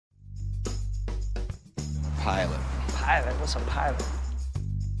pilot. Pilot? What's a pilot?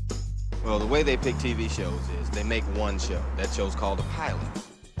 Well, the way they pick TV shows is they make one show. That show's called a pilot.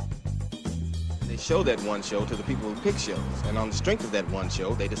 They show that one show to the people who pick shows, and on the strength of that one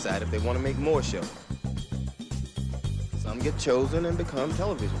show, they decide if they want to make more shows. Some get chosen and become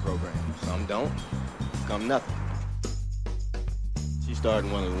television programs. Some don't, become nothing. She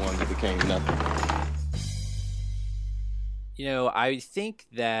started one of the ones that became nothing. You know, I think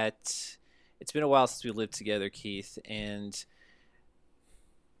that it's been a while since we lived together, Keith, and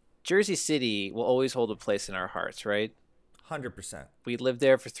Jersey City will always hold a place in our hearts, right? 100%. We lived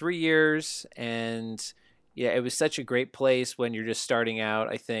there for 3 years, and yeah, it was such a great place when you're just starting out,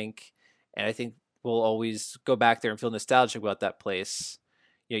 I think. And I think we'll always go back there and feel nostalgic about that place.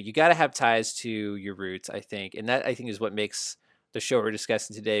 You know, you got to have ties to your roots, I think. And that, I think, is what makes the show we're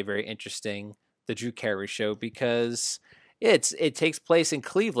discussing today very interesting, the Drew Carey Show, because it takes place in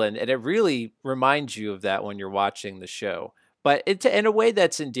Cleveland, and it really reminds you of that when you're watching the show. But in a way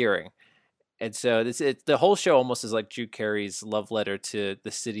that's endearing. And so the whole show almost is like Drew Carey's love letter to the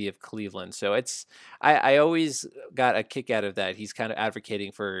city of Cleveland. So I always got a kick out of that. He's kind of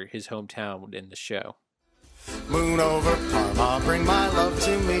advocating for his hometown in the show. Moon over Parma, bring my love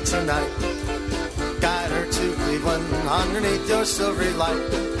to me tonight. Guide her to Cleveland underneath your silvery light.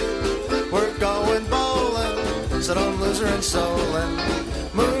 We're going bowling, so don't lose her in Solon.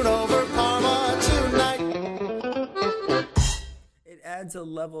 Moon over Parma tonight. Adds a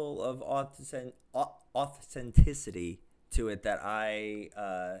level of authenticity to it that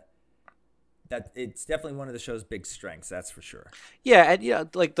that it's definitely one of the show's big strengths, that's for sure. Yeah,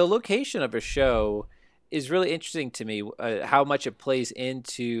 and like the location of a show is really interesting to me, how much it plays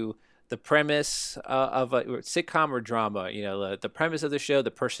into the premise of a sitcom or drama. You know, the premise of the show,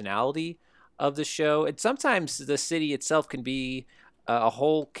 the personality of the show, and sometimes the city itself can be a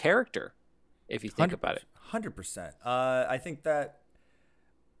whole character if you think about it. 100%. I think that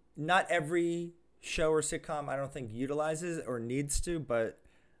not every show or sitcom I don't think utilizes or needs to, but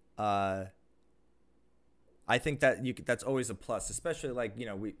I think that that's always a plus, especially like, you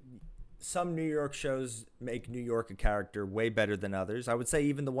know, some New York shows make New York a character way better than others. I would say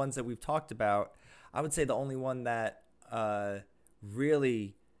even the ones that we've talked about, I would say the only one that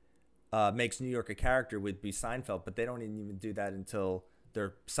really makes New York a character would be Seinfeld, but they don't even do that until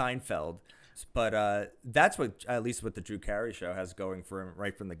they're Seinfeld. But that's what, at least what the Drew Carey Show has going for him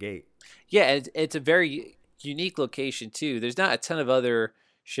right from the gate. Yeah, it's a very unique location too. There's not a ton of other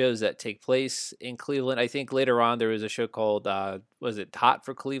shows that take place in Cleveland. I think later on there was a show called was it Hot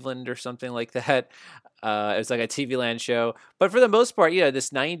for Cleveland or something like that. It was like a TV Land show. But for the most part,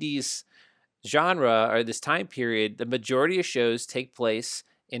 this 90s genre or this time period, the majority of shows take place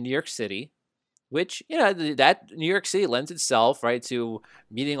in New York City, which, that New York City lends itself, right, to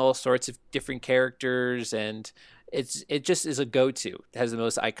meeting all sorts of different characters, and it just is a go-to. It has the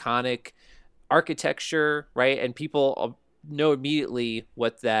most iconic architecture, right, and people know immediately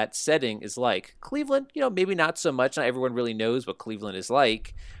what that setting is like. Cleveland, maybe not so much. Not everyone really knows what Cleveland is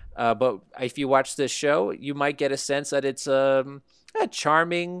like, but if you watch this show, you might get a sense that it's a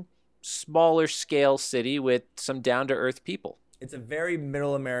charming, smaller scale city with some down-to-earth people. It's a very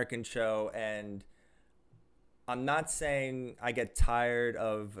middle American show, and I'm not saying I get tired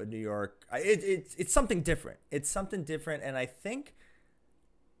of New York. It's something different. It's something different, and I think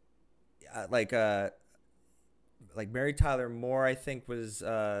like Mary Tyler Moore, I think was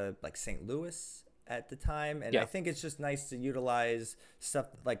like St. Louis at the time, and yeah. I think it's just nice to utilize stuff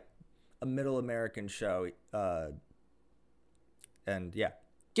like a middle American show, and yeah.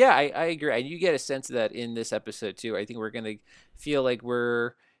 Yeah, I agree. And you get a sense of that in this episode, too. I think we're going to feel like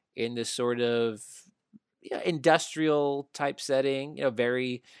we're in this sort of industrial type setting,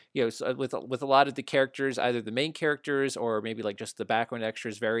 very, with a lot of the characters, either the main characters or maybe like just the background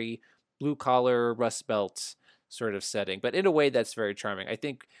extras, very blue collar, Rust Belt sort of setting, but in a way that's very charming. I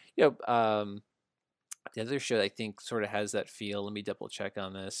think, the other show I think sort of has that feel. Let me double check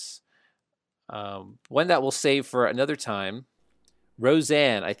on this. One that we'll save for another time.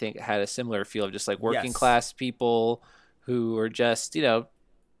 Roseanne, I think, had a similar feel of just like working class people who are just, trying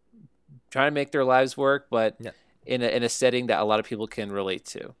to make their lives work, but in a setting that a lot of people can relate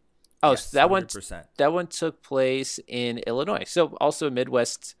to. Oh, yes, so that one took place in Illinois. So also a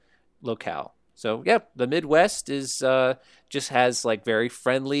Midwest locale. So yeah, the Midwest is just has like very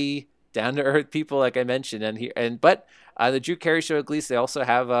friendly, down to earth people, like I mentioned, but the Drew Carey Show, at least, they also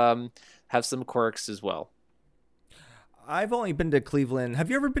have some quirks as well. I've only been to Cleveland. Have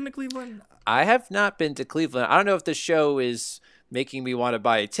you ever been to Cleveland? I have not been to Cleveland. I don't know if the show is making me want to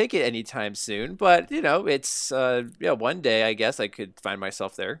buy a ticket anytime soon, but it's one day I guess I could find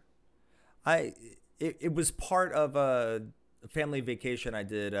myself there. it was part of a family vacation I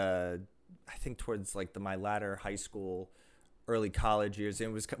did. I think towards like my latter high school, early college years.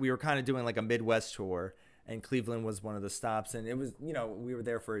 And we were kind of doing like a Midwest tour, and Cleveland was one of the stops. And it was, we were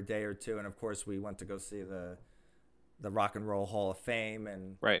there for a day or two, and of course we went to go see the Rock and Roll Hall of Fame.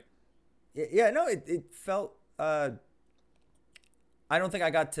 And right. Yeah, no, it felt. I don't think I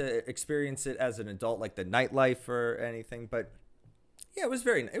got to experience it as an adult, like the nightlife or anything, but yeah, it was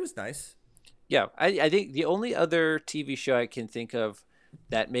nice. Yeah, I think the only other TV show I can think of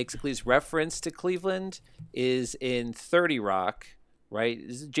that makes at least reference to Cleveland is in 30 Rock, right?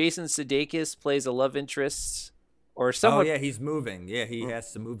 Jason Sudeikis plays a love interest or someone. Oh, yeah, he's moving. Yeah, he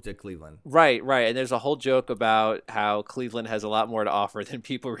has to move to Cleveland. Right. And there's a whole joke about how Cleveland has a lot more to offer than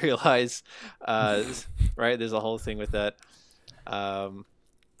people realize, right? There's a whole thing with that.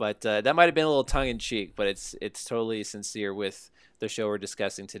 But that might have been a little tongue-in-cheek, but it's totally sincere with the show we're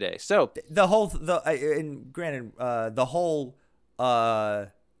discussing today. So the whole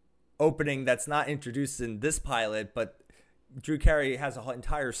opening that's not introduced in this pilot, but Drew Carey has an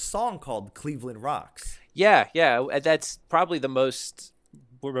entire song called "Cleveland Rocks." Yeah, that's probably the most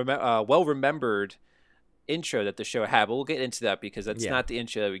well-remembered intro that the show had. But we'll get into that because that's not the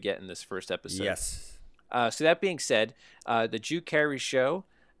intro that we get in this first episode. Yes. So that being said, the Drew Carey Show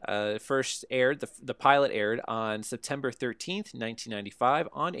first aired, the pilot aired on September 13th, 1995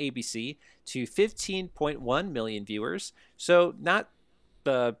 on ABC to 15.1 million viewers. So not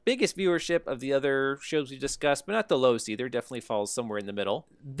the biggest viewership of the other shows we discussed, but not the lowest either. Definitely falls somewhere in the middle.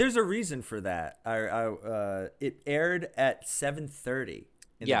 There's a reason for that. It aired at 7:30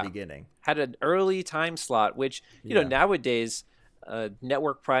 in the beginning. Had an early time slot, which, nowadays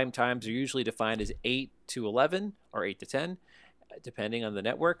network prime times are usually defined as 8 to 11 or 8 to 10, depending on the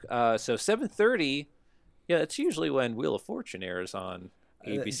network. So 7:30, it's usually when Wheel of Fortune airs on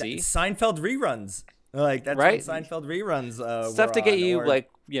ABC. Seinfeld reruns. Like that's right? When Seinfeld reruns stuff to get you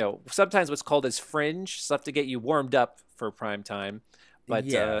sometimes what's called as fringe stuff to get you warmed up for prime time, but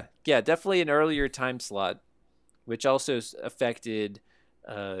definitely an earlier time slot, which also affected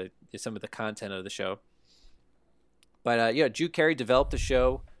some of the content of the show. But Drew Carey developed the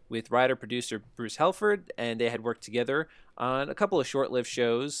show with writer-producer Bruce Helford, and they had worked together on a couple of short-lived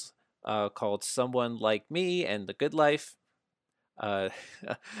shows called Someone Like Me and The Good Life. For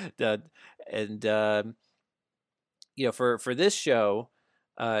this show,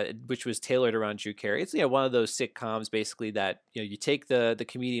 which was tailored around Drew Carey, it's one of those sitcoms basically that you take the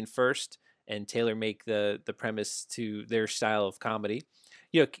comedian first and tailor make the premise to their style of comedy.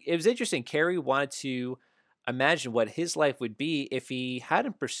 It was interesting. Carey wanted to imagine what his life would be if he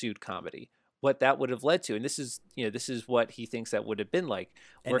hadn't pursued comedy, what that would have led to. And this is what he thinks that would have been like.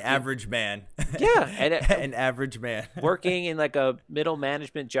 An average man. Yeah. An average man. Working in like a middle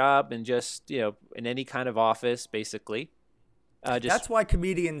management job and just, in any kind of office, basically. That's why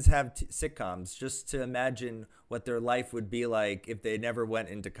comedians have sitcoms, just to imagine what their life would be like if they never went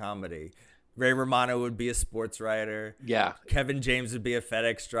into comedy. Ray Romano would be a sports writer. Yeah. Kevin James would be a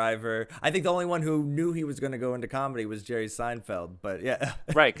FedEx driver. I think the only one who knew he was going to go into comedy was Jerry Seinfeld. But yeah.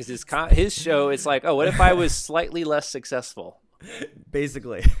 Right, because his show, it's like, oh, what if I was slightly less successful?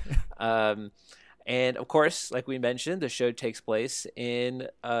 Basically. And of course, like we mentioned, the show takes place in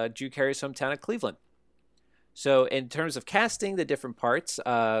Drew Carey's hometown of Cleveland. So in terms of casting the different parts,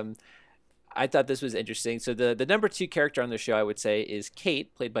 I thought this was interesting. So the number 2 character on the show, I would say, is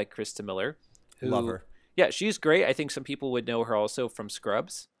Kate, played by Krista Miller. Love her. Yeah, she's great. I think some people would know her also from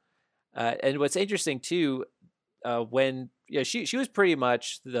Scrubs. And what's interesting too, she was pretty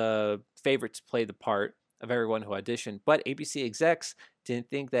much the favorite to play the part of everyone who auditioned, but ABC execs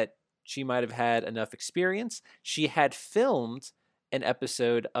didn't think that she might have had enough experience. She had filmed an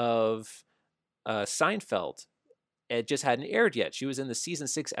episode of Seinfeld. It just hadn't aired yet. She was in the season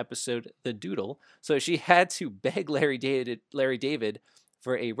 6 episode, The Doodle. So she had to beg Larry David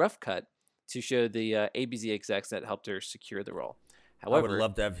for a rough cut to show the ABC execs that helped her secure the role. However, I would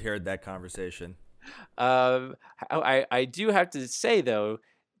love to have heard that conversation. I do have to say, though,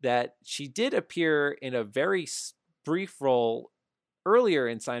 that she did appear in a very brief role earlier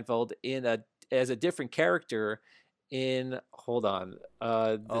in Seinfeld as a different character in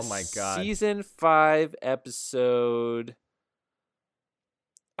oh my God, season 5 episode.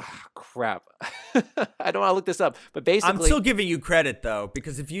 Crap. I don't want to look this up, but basically I'm still giving you credit though,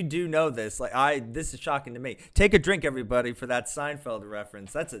 because if you do know this, this is shocking to me. Take a drink, everybody, for that Seinfeld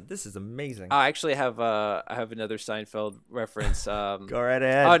reference. This is amazing. I actually have another Seinfeld reference. Go right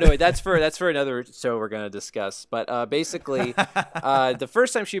ahead. Oh no, wait, that's for another show we're going to discuss. But basically, the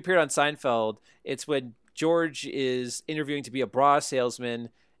first time she appeared on Seinfeld, it's when George is interviewing to be a bra salesman,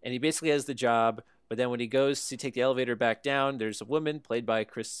 and he basically has the job, But then when he goes to take the elevator back down, there's a woman played by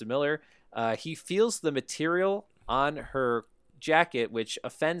Krista Miller. He feels the material on her jacket, which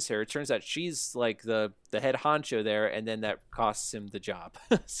offends her. It turns out she's like the head honcho there, and then that costs him the job.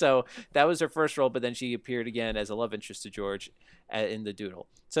 So that was her first role, but then she appeared again as a love interest to George in The Doodle.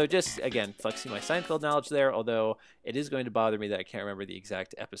 So just, again, flexing my Seinfeld knowledge there, although it is going to bother me that I can't remember the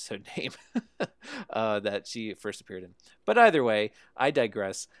exact episode name that she first appeared in. But either way, I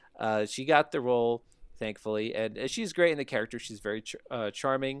digress. She got the role, thankfully, and she's great in the character. She's very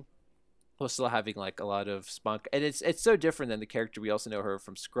charming, while still having like a lot of spunk, and it's so different than the character we also know her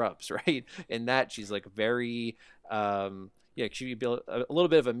from Scrubs, right? In that she's like very she would be a little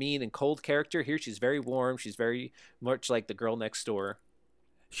bit of a mean and cold character. Here she's very warm. She's very much like the girl next door.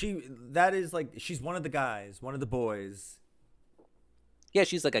 She's one of the guys, one of the boys. Yeah,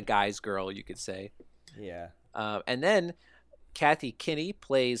 she's like a guy's girl, you could say. Yeah. And then Kathy Kinney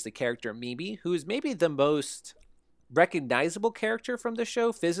plays the character Mimi, who is maybe the most recognizable character from the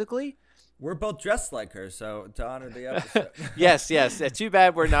show physically. We're both dressed like her, so to honor the episode. Yes. Too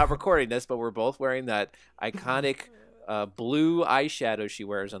bad we're not recording this, but we're both wearing that iconic blue eyeshadow she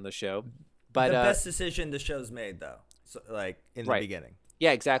wears on the show. But the best decision the show's made, though, so, like in the beginning.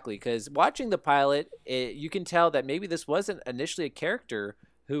 Yeah, exactly. Because watching the pilot, you can tell that maybe this wasn't initially a character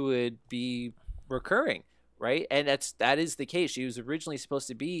who would be recurring, right? And that is the case. She was originally supposed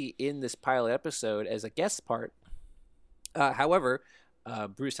to be in this pilot episode as a guest part. However,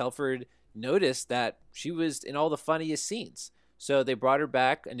 Bruce Helford noticed that she was in all the funniest scenes. So they brought her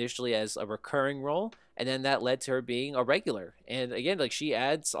back initially as a recurring role, and then that led to her being a regular. And again, like she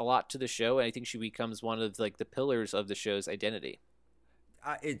adds a lot to the show, and I think she becomes one of like the pillars of the show's identity.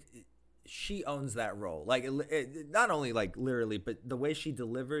 She owns that role. Like not only like literally, but the way she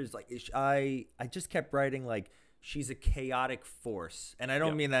delivers. Like I just kept writing like she's a chaotic force, and I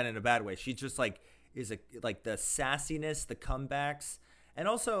don't mean that in a bad way. She just like is like the sassiness, the comebacks. And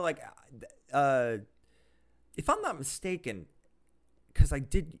also, like, if I'm not mistaken, because I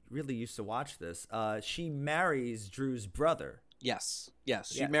did really used to watch this, she marries Drew's brother. Yes.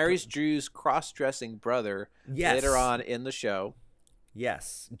 She marries Drew's cross-dressing brother later on in the show.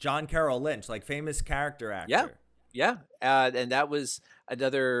 Yes. John Carroll Lynch, like famous character actor. Yeah. And that was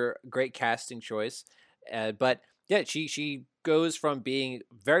another great casting choice. But, yeah, she goes from being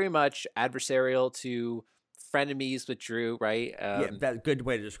very much adversarial to frenemies with Drew, right? That's a good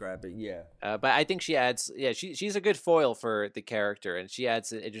way to describe it. Yeah. But I think she adds, she's a good foil for the character, and she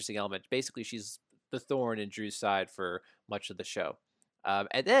adds an interesting element. Basically, she's the thorn in Drew's side for much of the show.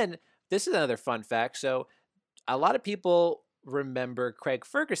 And then this is another fun fact. So a lot of people remember Craig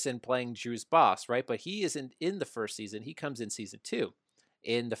Ferguson playing Drew's boss, right? But he isn't in the first season. He comes in season 2.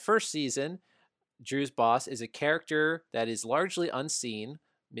 In the first season, Drew's boss is a character that is largely unseen,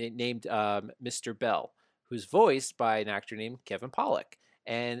 named Mr. Bell, who's voiced by an actor named Kevin Pollak.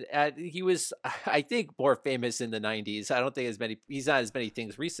 And he was, I think, more famous in the 90s. I don't think he's not as many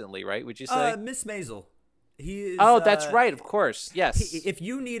things recently, right? Would you say? Miss Maisel. He is, that's right. Of course. Yes. If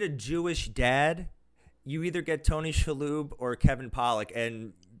you need a Jewish dad, you either get Tony Shalhoub or Kevin Pollak,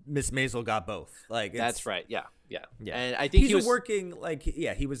 and Miss Maisel got both. Like that's right. Yeah. And I think he was working like,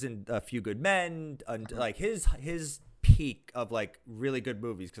 he was in A Few Good Men, like his peak of like really good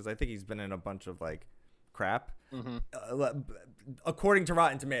movies. Cause I think he's been in a bunch of like crap, according to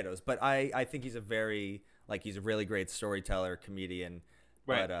Rotten Tomatoes. But I think he's a really great storyteller, comedian.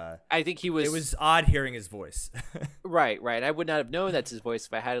 Right. But I think it was odd hearing his voice. Right. I would not have known that's his voice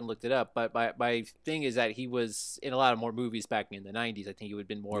if I hadn't looked it up. But my thing is that he was in a lot of more movies back in the 90s. I think he would have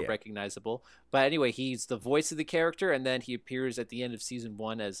been more recognizable. But anyway, he's the voice of the character, and then he appears at the end of season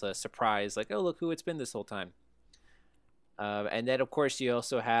 1 as a surprise, like, oh, look who it's been this whole time. And then, of course, you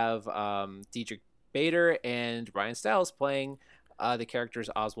also have Diedrich Bader and Ryan Stiles playing the characters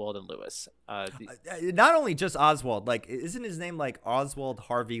Oswald and Lewis. Not only just Oswald, like, isn't his name like Oswald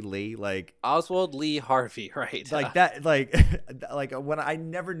Harvey Lee? Like Oswald Lee Harvey, right? Like that, like when I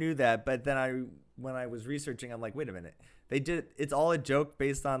never knew that, but then when I was researching, I'm like, wait a minute, it's all a joke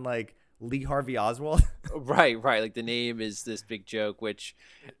based on like Lee Harvey Oswald. Right. Like the name is this big joke, which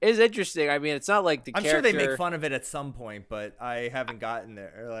is interesting. I mean, it's not like the character. I'm sure they make fun of it at some point, but I haven't gotten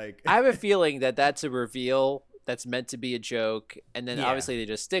there. Like, I have a feeling that that's a reveal that's meant to be a joke, and then obviously they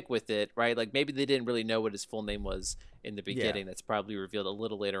just stick with it, right? Like maybe they didn't really know what his full name was in the beginning. That's probably revealed a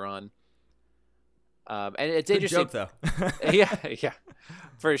little later on. And it's good interesting. Joke, though. yeah,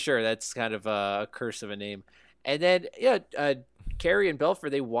 for sure. That's kind of a curse of a name. And then Carey and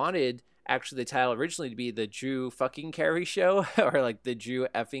Belfort, they wanted actually the title originally to be the Drew fucking Carey Show, or like the Drew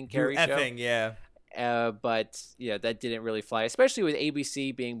effing Carey Show. Yeah. But that didn't really fly, especially with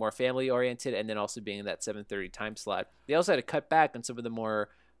ABC being more family oriented and then also being in that 7:30 time slot. They also had to cut back on some of the more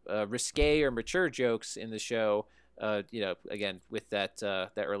risque or mature jokes in the show. Again with that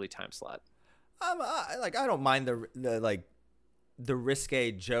early time slot. I don't mind the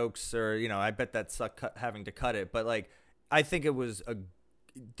risque jokes, or I bet that sucked having to cut it, but I think it was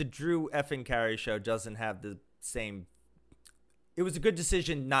the Drew effing Carey Show doesn't have the same. It was a good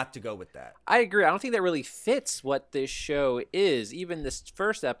decision not to go with that. I agree. I don't think that really fits what this show is. Even this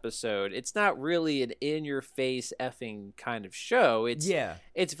first episode, it's not really an in-your-face effing kind of show.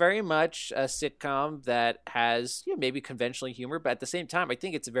 It's very much a sitcom that has maybe conventional humor, but at the same time, I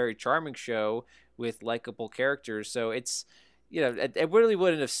think it's a very charming show with likable characters. So it's, it really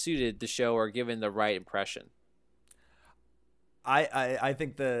wouldn't have suited the show or given the right impression. I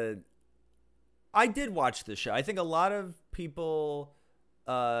think I did watch the show. I think a lot of people,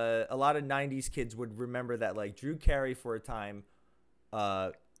 a lot of 90s kids would remember that Drew Carey for a time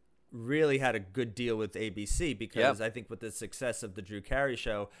really had a good deal with ABC because I think with the success of the Drew Carey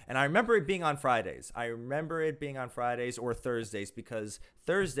Show, and I remember it being on Fridays. Or Thursdays, because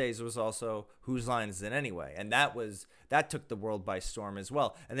Thursdays was also Whose Line Is It Anyway? And that took the world by storm as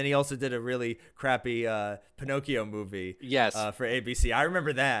well. And then he also did a really crappy Pinocchio movie for ABC. I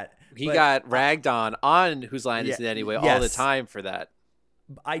remember that. He got ragged on Whose Line Is It Anyway all the time for that.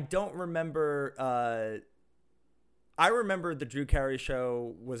 I don't remember I remember the Drew Carey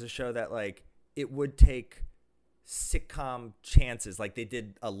Show was a show that it would take sitcom chances. They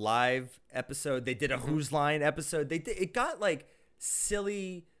did a live episode, they did a Whose Line episode. It got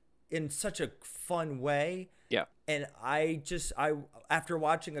silly in such a fun way. Yeah. And I after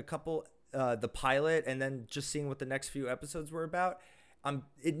watching a couple the pilot and then just seeing what the next few episodes were about,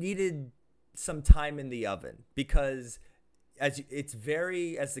 it needed some time in the oven because it's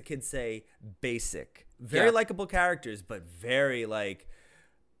very, as the kids say, basic. Very likable characters, but very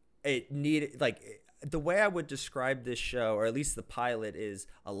it needed the way I would describe this show, or at least the pilot, is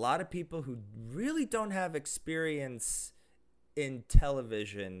a lot of people who really don't have experience in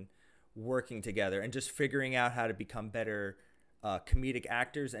television working together and just figuring out how to become better comedic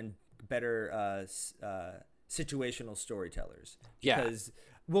actors and better situational storytellers. Yeah. Because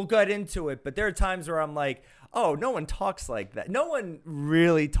we'll get into it, but there are times where I'm like, oh, no one talks like that. No one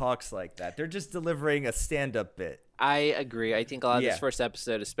really talks like that. They're just delivering a stand-up bit. I agree. I think a lot of this first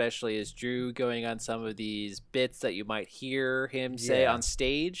episode especially is Drew going on some of these bits that you might hear him say on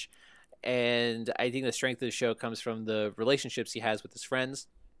stage. And I think the strength of the show comes from the relationships he has with his friends.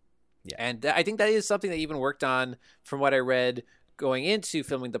 Yeah. And I think that is something that even worked on, from what I read, going into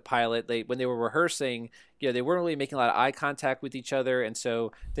filming the pilot. When they were rehearsing, they weren't really making a lot of eye contact with each other. And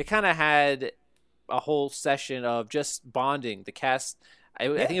so they kind of had a whole session of just bonding. The cast, I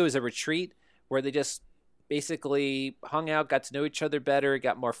think it was a retreat where they just basically hung out, got to know each other better,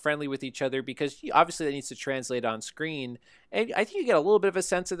 got more friendly with each other, because obviously that needs to translate on screen. And I think you get a little bit of a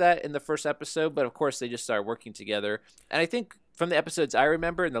sense of that in the first episode, but of course they just started working together. And I think from the episodes I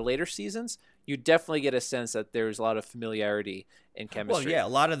remember in the later seasons, you definitely get a sense that there's a lot of familiarity and chemistry. Well, yeah, a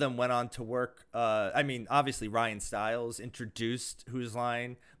lot of them went on to work. Obviously Ryan Stiles introduced Whose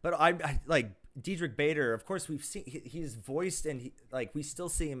Line, but I Diedrich Bader, of course, we've seen he's voiced, and we still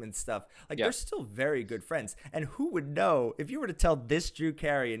see him and stuff. They're still very good friends. And who would know, if you were to tell this Drew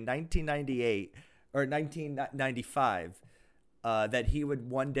Carey in 1998 or 1995 that he would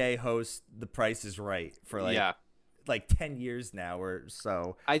one day host The Price Is Right for 10 years now or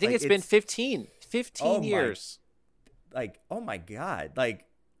so. I think it's been 15 years. Oh my God.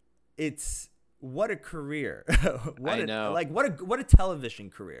 It's what a career. I know. What a television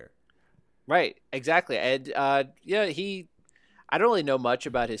career. Right, exactly. And I don't really know much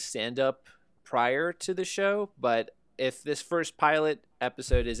about his stand-up prior to the show, but if this first pilot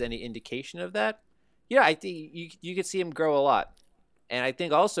episode is any indication of that, I think you could see him grow a lot. And I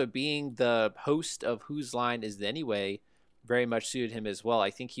think also being the host of Whose Line Is It Anyway very much suited him as well. I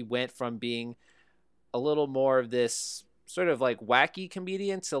think he went from being a little more of this sort of wacky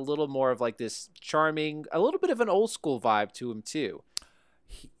comedian to a little more of this charming, a little bit of an old school vibe to him too.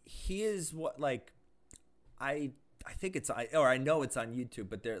 He is what I think it's, or I know it's on YouTube,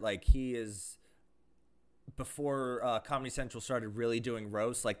 but they're he is, before Comedy Central started really doing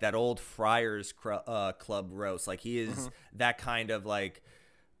roasts, that old Friars Club roast. He is that kind of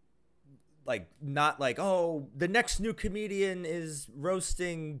not oh, the next new comedian is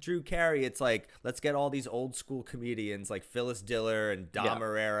roasting Drew Carey. It's let's get all these old school comedians like Phyllis Diller and Dom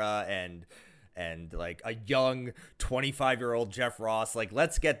Herrera and a young 25-year-old Jeff Ross.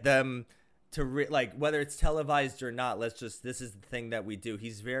 Let's get them like whether it's televised or not, this is the thing that we do.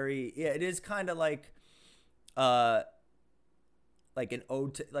 He's very, yeah, it is kind of like an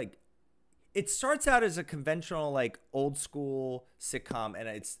ode to, like, it starts out as a conventional, like, old school sitcom, and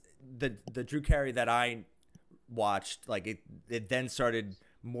it's the Drew Carey that I watched, like, it then started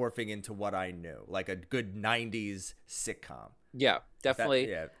morphing into what I knew, like a good 90s sitcom. Yeah, definitely.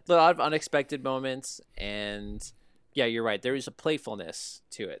 Yeah. A lot of unexpected moments, and yeah, you're right. There is a playfulness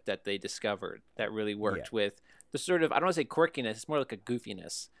to it that they discovered that really worked with the sort of, I don't want to say quirkiness, it's more like a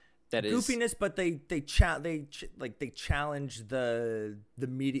goofiness. That is goofiness, but they challenged the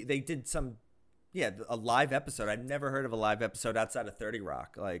media. They did some, a live episode. I've never heard of a live episode outside of 30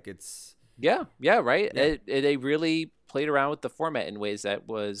 Rock. Like, it's right. Yeah. They really played around with the format in ways that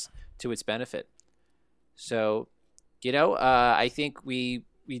was to its benefit. So, I think we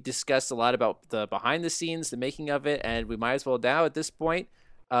discussed a lot about the behind the scenes, the making of it, and we might as well now at this point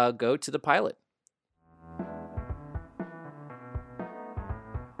go to the pilot.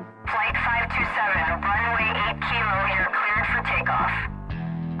 Flight 527, runway 8 kilo, you're cleared for takeoff.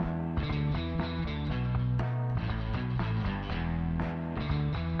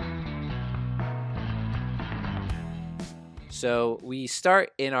 So we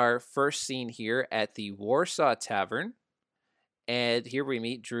start in our first scene here at the Warsaw Tavern. And here we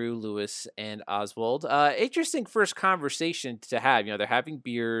meet Drew, Lewis, and Oswald. Interesting first conversation to have. They're having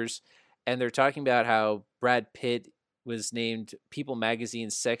beers, and they're talking about how Brad Pitt was named People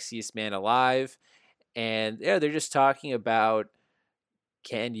Magazine's sexiest man alive. And they're just talking about,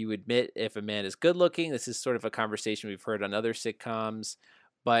 can you admit if a man is good looking? This is sort of a conversation we've heard on other sitcoms.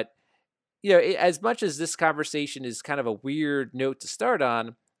 But, as much as this conversation is kind of a weird note to start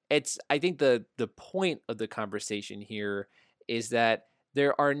on, I think the point of the conversation here is that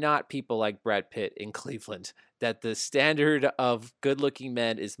there are not people like Brad Pitt in Cleveland, that the standard of good-looking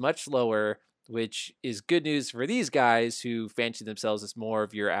men is much lower, which is good news for these guys who fancy themselves as more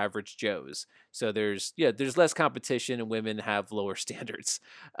of your average Joes. So there's less competition and women have lower standards.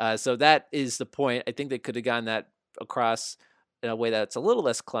 So that is the point. I think they could have gotten that across in a way that's a little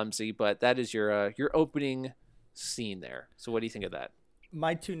less clumsy, but that is your opening scene there. So what do you think of that?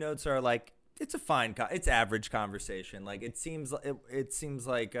 My two notes are like, it's a fine, it's average conversation. Like, it seems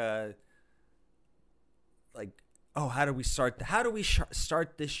like oh, how do we start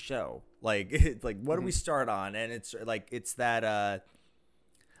start this show? Like, it's like, what do we start on? And it's like, it's that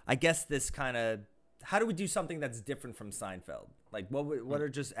I guess this kind of, how do we do something that's different from Seinfeld? Like, what are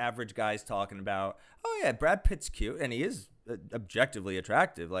just average guys talking about? Oh yeah, Brad Pitt's cute and he is objectively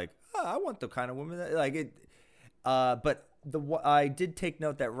attractive. Like, oh, I want the kind of woman that, like, it. But I did take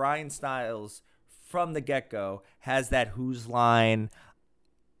note that Ryan Stiles from the get-go has that Whose Line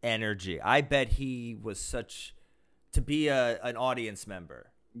energy. I bet he was to be an audience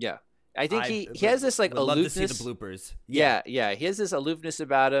member. Yeah. I think he has this like aloofness. Love to see the bloopers. Yeah. He has this aloofness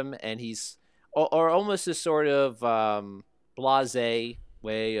about him, and he's or almost this sort of blasé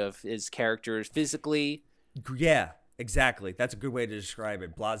way of his characters physically. Yeah, exactly. That's a good way to describe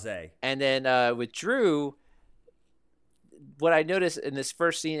it. Blasé. And then with Drew, what I noticed in this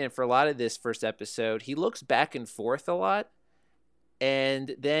first scene and for a lot of this first episode, he looks back and forth a lot.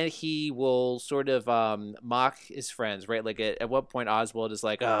 And then he will sort of mock his friends, right? Like at one point, Oswald is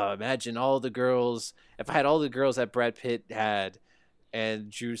like, oh, imagine all the girls, if I had all the girls that Brad Pitt had.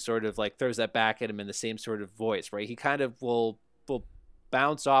 And Drew sort of like throws that back at him in the same sort of voice, right? He kind of will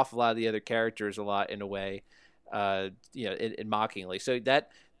bounce off a lot of the other characters a lot in a way, in mockingly. So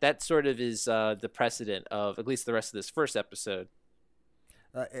that sort of is the precedent of at least the rest of this first episode.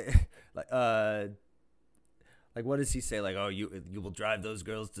 Like, what does he say? Like, oh, you will drive those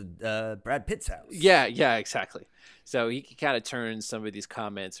girls to Brad Pitt's house. Yeah, exactly. So he kind of turns some of these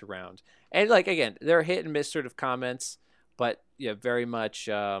comments around. And, like, again, they're hit and miss sort of comments, but, very much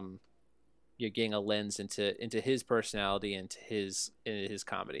you're getting a lens into his personality and into his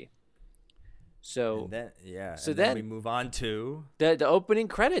comedy. So, then we move on to the opening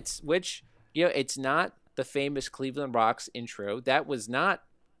credits, which, it's not the famous Cleveland Rocks intro. That was not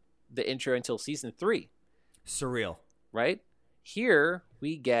the intro until season 3. Surreal, right? Here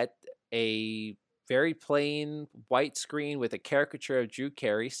we get a very plain white screen with a caricature of Drew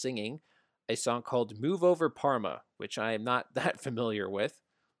Carey singing a song called "Move Over Parma," which I am not that familiar with,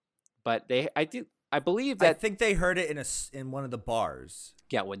 but I believe that I think they heard it in one of the bars.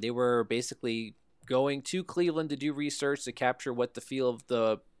 Yeah, when they were basically going to Cleveland to do research to capture what the feel of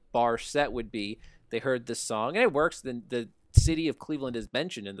the bar set would be, they heard this song, and it works. The city of Cleveland is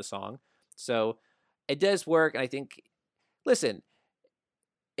mentioned in the song, so it does work. And I think, listen,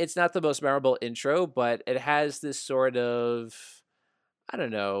 it's not the most memorable intro, but it has this sort of, I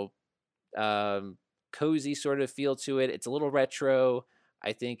don't know, cozy sort of feel to it. It's a little retro.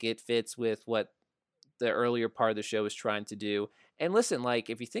 I think it fits with what the earlier part of the show is trying to do. And listen, like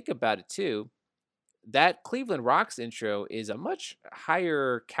if you think about it too, that Cleveland Rocks intro is a much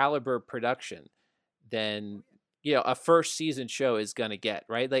higher caliber production than a first season show is gonna get,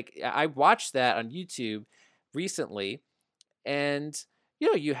 right? Like I watched that on YouTube recently, and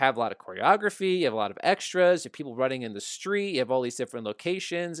you have a lot of choreography, you have a lot of extras, you have people running in the street, you have all these different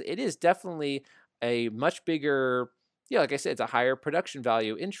locations. It is definitely a much bigger, like I said, it's a higher production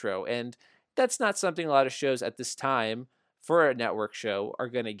value intro, and that's not something a lot of shows at this time for a network show are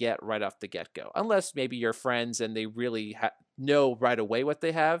going to get right off the get-go, unless maybe you're friends and they really know right away what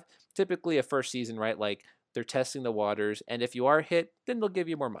they have. Typically a first season, right? Like they're testing the waters, and if you are hit, then they'll give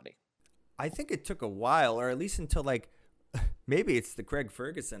you more money. I think it took a while, or at least until like maybe it's the Craig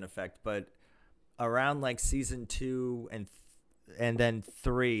Ferguson effect, but around like season 2 and then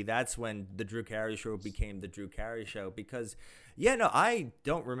 3, that's when the Drew Carey Show became the Drew Carey Show. Because I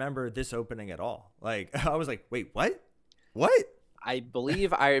don't remember this opening at all. Like I was like, wait, what? I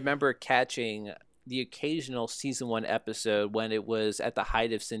believe I remember catching the occasional season 1 episode when it was at the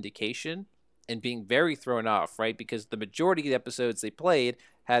height of syndication and being very thrown off, right? Because the majority of the episodes they played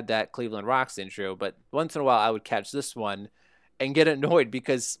had that Cleveland Rocks intro, but once in a while I would catch this one and get annoyed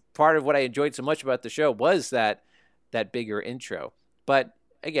because part of what I enjoyed so much about the show was that bigger intro. But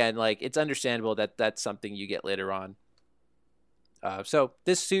again, like it's understandable that that's something you get later on. So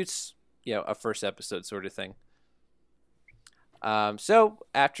this suits, a first episode sort of thing. So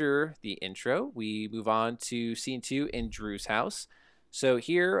after the intro, we move on to scene 2 in Drew's house. So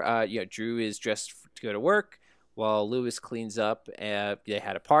here, Drew is dressed to go to work while Lewis cleans up. They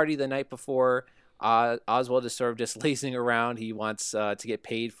had a party the night before. Oswald is sort of just lazing around. He wants to get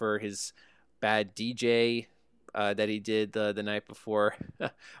paid for his bad DJ that he did the night before.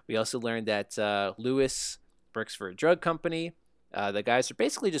 We also learned that Lewis works for a drug company. The guys are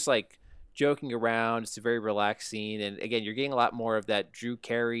basically just like joking around. It's a very relaxed scene, and again, you're getting a lot more of that Drew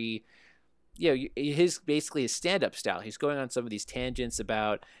Carey. His stand-up style. He's going on some of these tangents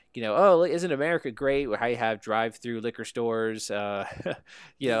about, isn't America great? How you have drive-through liquor stores,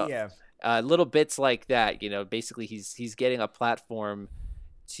 little bits like that. Basically he's getting a platform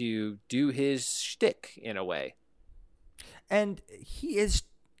to do his shtick in a way. And he is,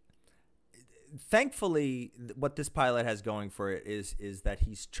 thankfully, what this pilot has going for it is that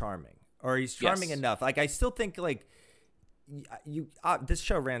he's charming, or he's charming enough. Like I still think like this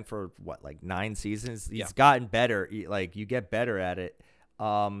show ran for what, like 9 seasons. He's gotten better. Like you get better at it.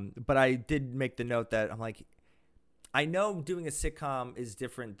 But I did make the note that I'm like, I know doing a sitcom is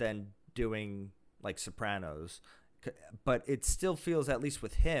different than doing like Sopranos, but it still feels, at least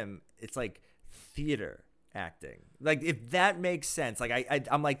with him, it's like theater acting. Like if that makes sense. Like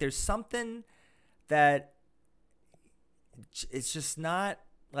I'm like, there's something that it's just not.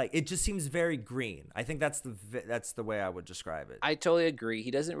 Like it just seems very green. I think that's the way I would describe it. I totally agree.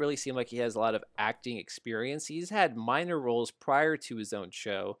 He doesn't really seem like he has a lot of acting experience. He's had minor roles prior to his own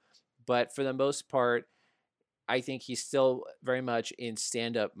show, but for the most part, I think he's still very much in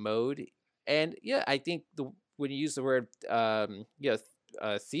stand-up mode. And I think when you use the word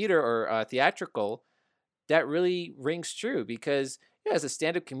theater or theatrical, that really rings true because as a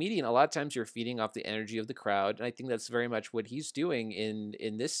stand-up comedian, a lot of times you're feeding off the energy of the crowd, and I think that's very much what he's doing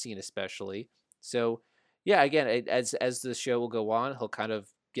in this scene especially. So, again, as the show will go on, he'll kind of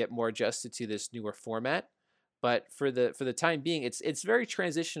get more adjusted to this newer format. But for the time being, it's very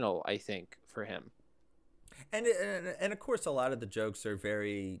transitional, I think, for him. And of course, a lot of the jokes are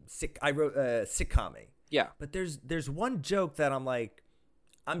very sick. I wrote sitcom-y. Yeah. But there's one joke that I'm like,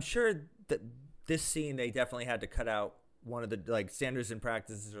 I'm sure that this scene they definitely had to cut out. One of the like standards and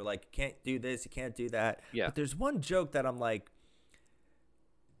practices are like, you can't do this, you can't do that. Yeah. But there's one joke that I'm like,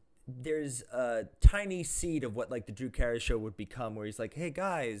 there's a tiny seed of what like the Drew Carey Show would become, where he's like, hey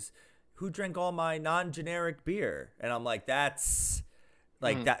guys, who drank all my non-generic beer? And I'm like, that's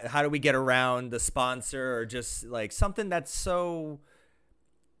like that. How do we get around the sponsor, or just like something that's so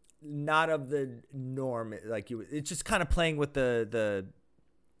not of the norm? Like it's just kind of playing with the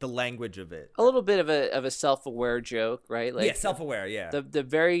language of it. A little bit of a self-aware joke, right? Like self-aware, yeah. The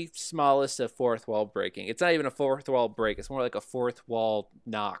very smallest of fourth wall breaking. It's not even a fourth wall break. It's more like a fourth wall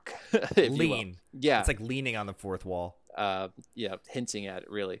knock. Lean. Yeah. It's like leaning on the fourth wall. Hinting at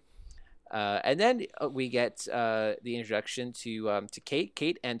it, really. And then we get the introduction to Kate.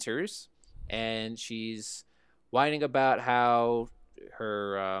 Kate enters, and she's whining about how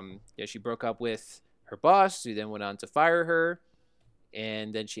her she broke up with her boss, who then went on to fire her.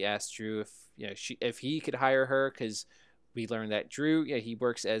 And then she asked Drew if he could hire her because We learn that Drew, he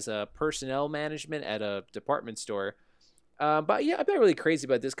works as a personnel management at a department store. But yeah, I'm not really crazy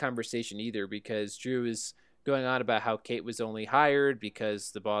about this conversation either, because Drew is going on about how Kate was only hired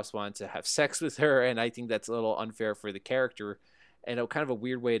because the boss wanted to have sex with her. And I think that's a little unfair for the character and kind of a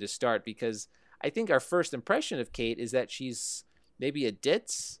weird way to start, because I think our first impression of Kate is that she's maybe a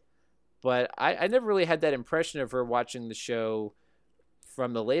ditz, but I never really had that impression of her watching the show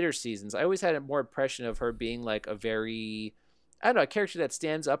from the later seasons. I always had a more impression of her being like a very, I don't know, a character that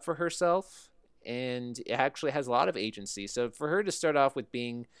stands up for herself and it actually has a lot of agency. So for her to start off with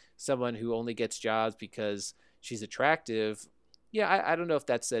being someone who only gets jobs because she's attractive, yeah, I don't know if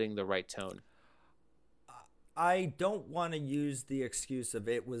that's setting the right tone. I don't want to use the excuse of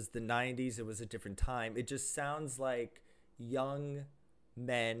it was the 90s, it was a different time. It just sounds like young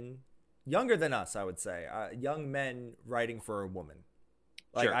men, younger than us, I would say, young men writing for a woman.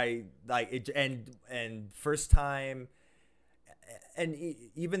 Like Sure. I like it, and first time, and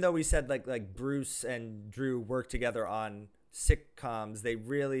even though we said like Bruce and Drew worked together on sitcoms, they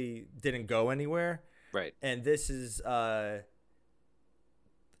really didn't go anywhere. Right. And this is I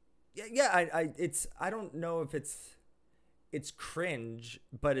don't know if it's cringe,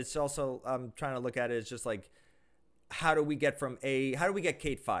 but it's also, I'm trying to look at it as just like, how do we get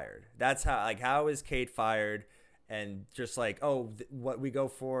Kate fired? That's how is Kate fired? And just like, what we go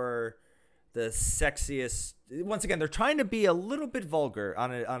for the sexiest. Once again, they're trying to be a little bit vulgar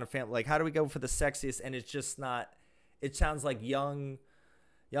on a family. Like, how do we go for the sexiest? And it's just not. It sounds like young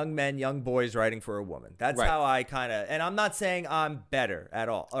men, young boys writing for a woman. That's right. How I kind of. And I'm not saying I'm better at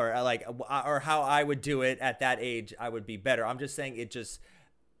all, or how I would do it at that age. I would be better. I'm just saying it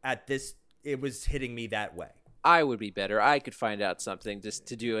was hitting me that way. I would be better. I could find out something just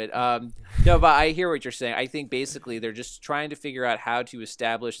to do it. No, but I hear what you're saying. I think basically they're just trying to figure out how to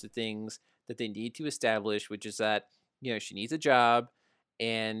establish the things that they need to establish, which is that, she needs a job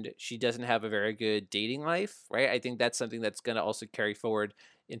and she doesn't have a very good dating life, right? I think that's something that's going to also carry forward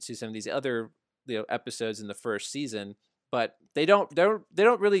into some of these other episodes in the first season, but they don't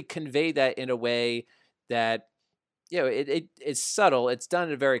really convey that in a way that, it's subtle. It's done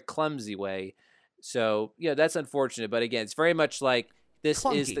in a very clumsy way. So, that's unfortunate. But again, it's very much like this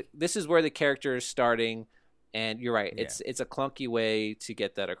is where the character is starting. And you're right. It's a clunky way to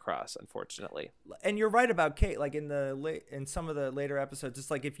get that across, unfortunately. And you're right about Kate. Like in some of the later episodes, it's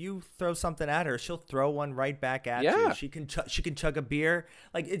like if you throw something at her, she'll throw one right back at you. She can chug a beer.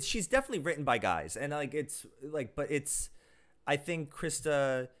 Like she's definitely written by guys. And I think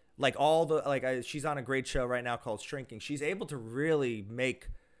Krista, she's on a great show right now called Shrinking. She's able to really make.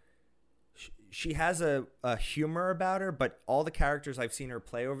 She has a humor about her, but all the characters I've seen her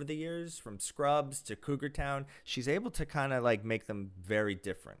play over the years, from Scrubs to Cougar Town, she's able to kind of make them very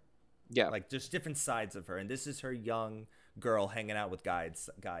different. Yeah. Like just different sides of her. And this is her young girl hanging out with guys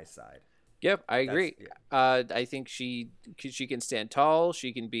side. Yep, I agree. I think she can stand tall.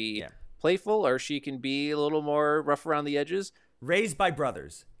 She can be playful, or she can be a little more rough around the edges. Raised by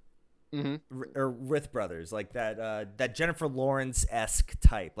brothers. Mm-hmm. Or with brothers. Like that Jennifer Lawrence-esque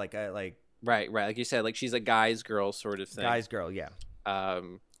type. Right. Like you said, like she's a guy's girl sort of thing. Guy's girl, yeah.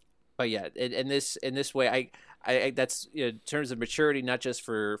 But yeah, in this way, I that's in terms of maturity, not just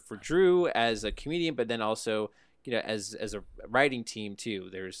for Drew as a comedian, but then also as a writing team too.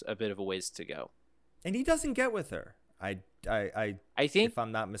 There's a bit of a ways to go. And he doesn't get with her. I think, if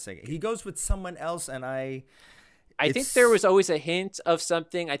I'm not mistaken, he goes with someone else, and I think there was always a hint of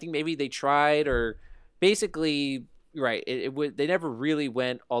something. I think maybe they tried, or basically. Right. They never really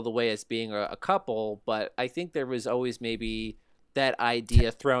went all the way as being a couple, but I think there was always maybe that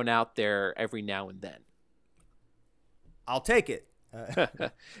idea thrown out there every now and then. I'll take it.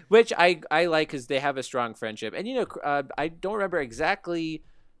 Which I like, because they have a strong friendship. And, I don't remember exactly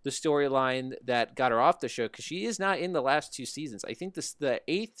the storyline that got her off the show, because she is not in the last 2 seasons. I think the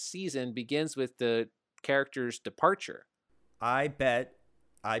 8th season begins with the character's departure. I bet,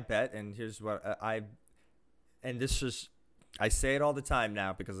 and here's what and this is, I say it all the time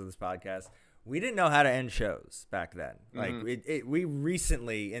now because of this podcast. We didn't know how to end shows back then. Like we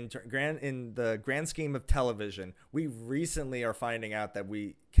recently, in the grand scheme of television, we recently are finding out that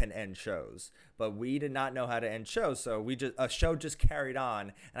we can end shows, but we did not know how to end shows. So a show just carried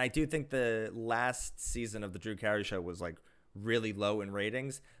on. And I do think the last season of the Drew Carey Show was really low in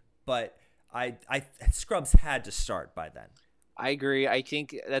ratings, but Scrubs had to start by then. I agree. I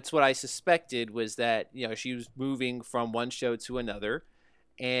think that's what I suspected, was that, she was moving from one show to another.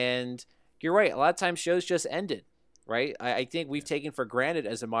 And you're right. A lot of times shows just ended, right? I think we've taken for granted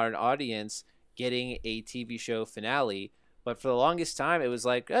as a modern audience getting a TV show finale. But for the longest time, it was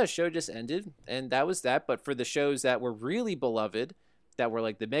like, oh, show just ended, and that was that. But for the shows that were really beloved, that were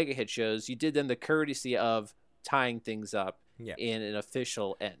like the mega hit shows, you did them the courtesy of tying things up in an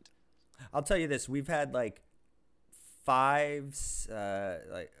official end. I'll tell you this: we've had like five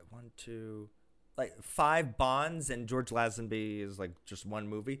Bonds, and George Lazenby is like just one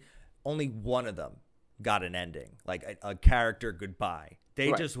movie. Only one of them got an ending, like a character goodbye.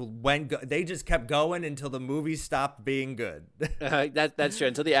 They just they just kept going until the movie stopped being good. That's true.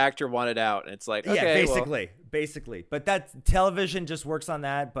 Until the actor wanted out, and it's like, okay, basically. But that television just works on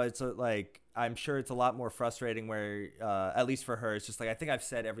that. But it's like, I'm sure it's a lot more frustrating. Where at least for her, it's just like, I think I've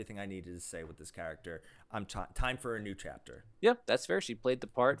said everything I needed to say with this character. Time for a new chapter. Yep, that's fair. She played the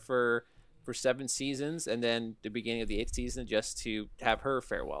part for 7 seasons, and then the beginning of the 8th season just to have her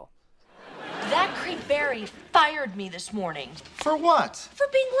farewell. That creep Barry fired me this morning. For what? For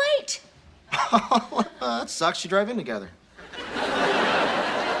being late. That sucks. You drive in together.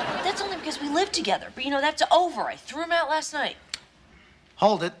 That's only because we live together. But, that's over. I threw him out last night.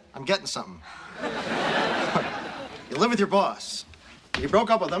 Hold it. I'm getting something. You live with your boss. You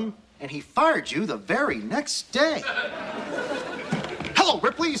broke up with him, and he fired you the very next day. Hello,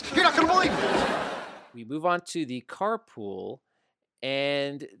 Ripley's. You're not going to believe it. We move on to the carpool.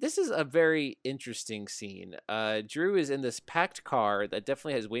 And this is a very interesting scene. Drew is in this packed car that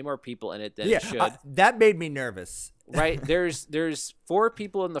definitely has way more people in it than it should. That made me nervous. Right? There's 4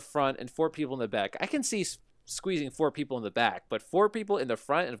 people in the front and 4 people in the back. I can see squeezing 4 people in the back, but 4 people in the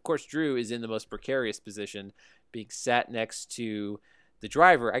front, and of course Drew is in the most precarious position, being sat next to the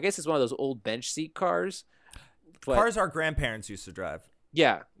driver. I guess it's one of those old bench seat cars. Cars our grandparents used to drive.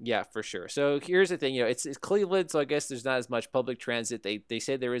 Yeah, for sure. So here's the thing, it's Cleveland, so I guess there's not as much public transit. They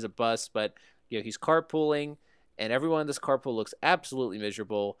say there is a bus, but he's carpooling, and everyone in this carpool looks absolutely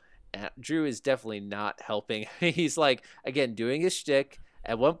miserable. And Drew is definitely not helping. He's like, again, doing his shtick.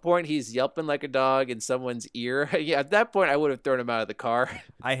 At one point, he's yelping like a dog in someone's ear. At that point, I would have thrown him out of the car.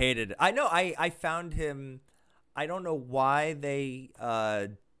 I hated it. I know. I found him. I don't know why they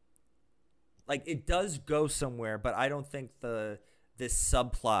it does go somewhere, but I don't think this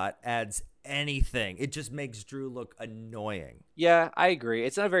subplot adds anything. It just makes Drew look annoying. Yeah, I agree.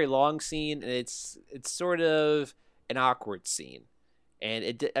 It's not a very long scene, and it's sort of an awkward scene.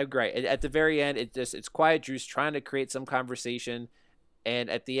 And great. At the very end, it's quiet. Drew's trying to create some conversation, and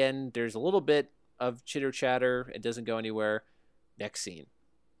at the end, there's a little bit of chitter chatter. It doesn't go anywhere. Next scene.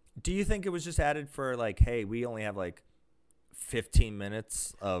 Do you think it was just added for like, hey, we only have like 15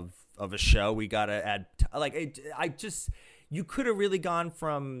 minutes of a show. We gotta add you could have really gone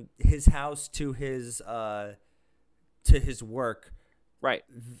from his house to his work, right?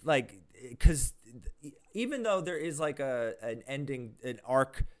 Like, because even though there is like an ending, an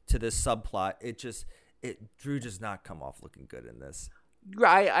arc to this subplot, Drew does not come off looking good in this.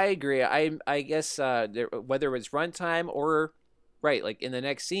 I agree. I guess whether it's runtime or like in the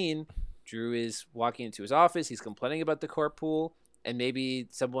next scene, Drew is walking into his office. He's complaining about the carpool, and maybe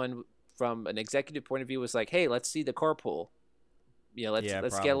someone from an executive point of view was like, "Hey, let's see the carpool.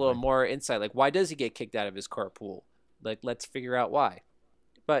 Let's get a little more insight. Like, why does he get kicked out of his carpool? Like, let's figure out why."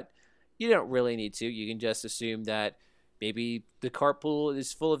 But you don't really need to. You can just assume that maybe the carpool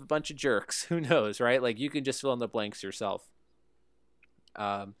is full of a bunch of jerks. Who knows, right? Like, you can just fill in the blanks yourself.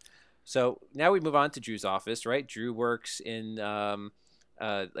 So now we move on to Drew's office, right? Drew works in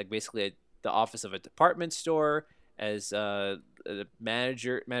basically the office of a department store as a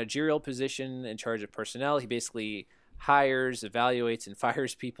managerial position in charge of personnel. He basically hires, evaluates, and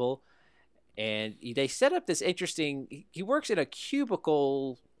fires people. And they set up this interesting, he works in a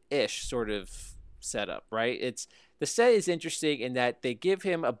cubicle-ish sort of setup, right? The set is interesting in that they give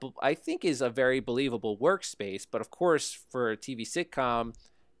him I think is a very believable workspace, but of course for a TV sitcom,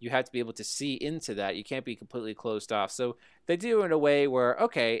 you have to be able to see into that. You can't be completely closed off. So they do it in a way where,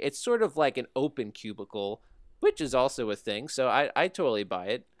 okay, it's sort of like an open cubicle, which is also a thing. So I totally buy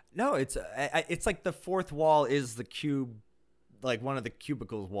it. No, it's like the fourth wall is the cube, like one of the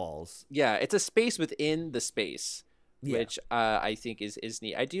cubicles walls. Yeah, it's a space within the space, which I think is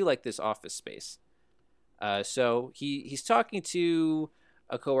neat. I do like this office space. So he's talking to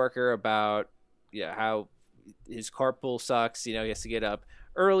a coworker about how his carpool sucks. He has to get up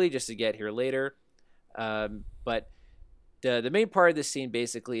early just to get here later. But the main part of this scene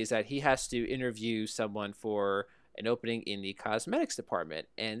basically is that he has to interview someone for an opening in the cosmetics department,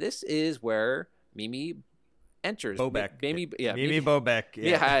 and this is where Mimi enters. Bobek. Mimi Bobek.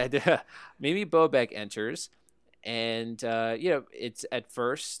 Yeah, Mimi Bobek enters, and it's at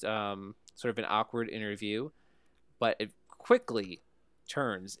first sort of an awkward interview, but it quickly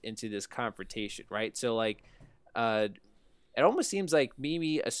turns into this confrontation, right? So it almost seems like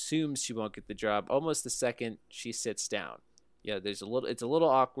Mimi assumes she won't get the job almost the second she sits down. Yeah, it's a little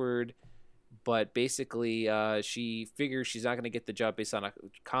awkward, but basically she figures she's not going to get the job based on a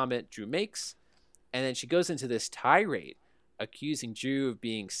comment Drew makes. And then she goes into this tirade accusing Drew of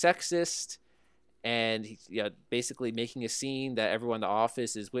being sexist and basically making a scene that everyone in the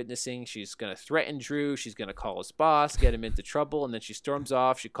office is witnessing. She's going to threaten Drew. She's going to call his boss, get him into trouble. And then she storms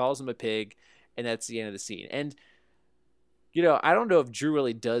off. She calls him a pig. And that's the end of the scene. And, I don't know if Drew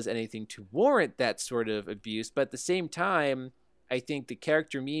really does anything to warrant that sort of abuse. But at the same time, I think the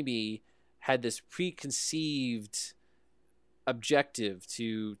character Mimi had this preconceived objective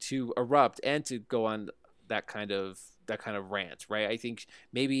to erupt and to go on that kind of rant, right? I think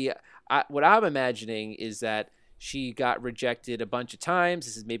maybe what I'm imagining is that she got rejected a bunch of times.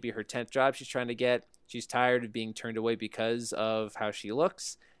 This is maybe her 10th job she's trying to get. She's tired of being turned away because of how she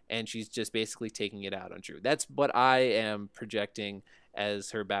looks, and she's just basically taking it out on Drew. That's what I am projecting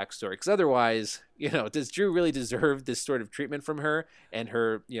as her backstory. Because otherwise, does Drew really deserve this sort of treatment from her and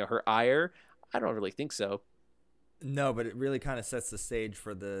her, her ire? I don't really think so. No, but it really kind of sets the stage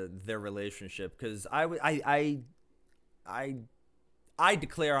for their relationship. Because I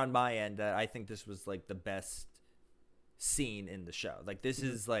declare on my end that I think this was like the best scene in the show. Like this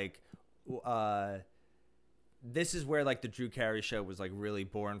is like, this is where like the Drew Carey Show was like really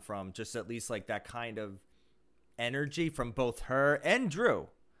born from. Just at least like that kind of energy from both her and Drew.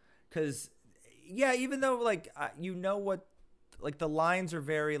 Because even though like what, like the lines are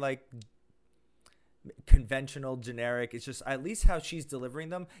very like conventional, generic. It's just at least how she's delivering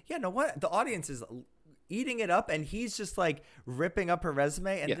them. Yeah, no, what the audience is eating it up, and he's just like ripping up her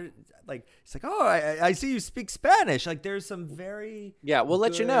resume, and like it's like, oh, I see you speak Spanish. Like there's some very we'll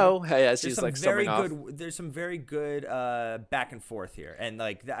let you know. As she's like very good. Off. There's some very good back and forth here, and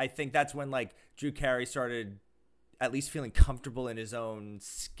like I think that's when like Drew Carey started at least feeling comfortable in his own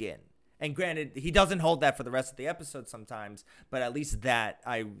skin. And granted, he doesn't hold that for the rest of the episode sometimes, but at least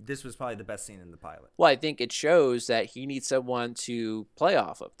this was probably the best scene in the pilot. Well, I think it shows that he needs someone to play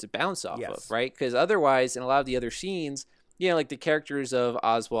off of, to bounce off of, right? Because otherwise, in a lot of the other scenes, like the characters of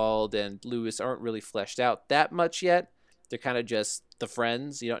Oswald and Lewis aren't really fleshed out that much yet. They're kind of just the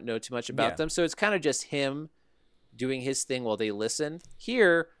friends. You don't know too much about them. So it's kind of just him doing his thing while they listen.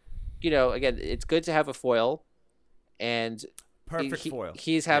 Here, again, it's good to have a foil. And perfect foil.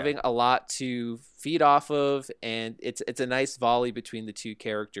 He's having a lot to feed off of, and it's a nice volley between the two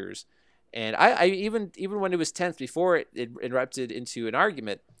characters. And I even when it was tense before it erupted into an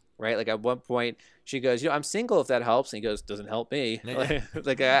argument, right? Like at one point she goes, I'm single if that helps, and he goes, doesn't help me.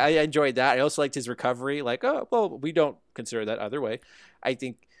 Like I enjoyed that. I also liked his recovery. Like, oh well, we don't consider that other way. I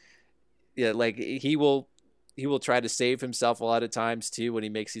think like he will try to save himself a lot of times too when he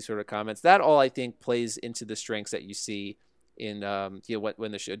makes these sort of comments. That all I think plays into the strengths that you see in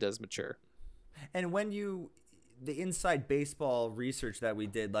when the show does mature. And when the inside baseball research that we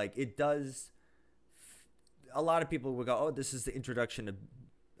did, like it does, a lot of people will go, oh, this is the introduction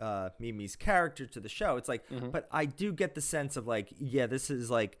of Mimi's character to the show. It's like, but I do get the sense of like, this is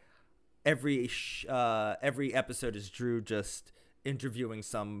like every episode is Drew just interviewing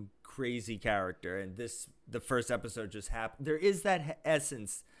some crazy character, and the first episode just happened. There is that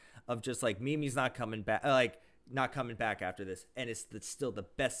essence of just like Mimi's not coming back, not coming back after this, and it's still the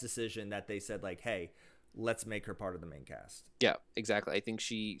best decision that they said like, hey, let's make her part of the main cast. Yeah, exactly. I think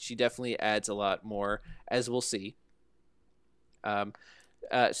she definitely adds a lot more, as we'll see.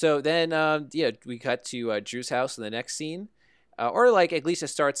 So then we cut to Drew's house in the next scene, or like at least it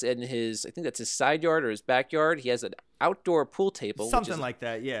starts in his, I think that's his side yard or his backyard. He has an outdoor pool table, something like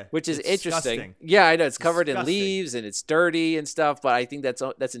that, which is interesting. Disgusting. Yeah, I know it's covered in leaves and it's dirty and stuff, but I think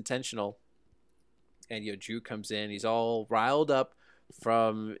that's intentional. And Drew comes in, he's all riled up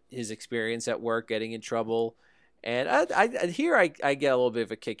from his experience at work, getting in trouble, and I get a little bit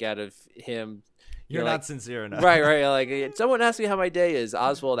of a kick out of him. You're not sincere enough, right? Like someone asked me how my day is.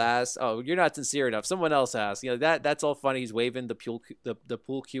 Oswald asked, "Oh, you're not sincere enough." Someone else asked. That's all funny. He's waving the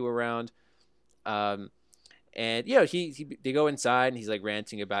pool cue around, and they go inside and he's like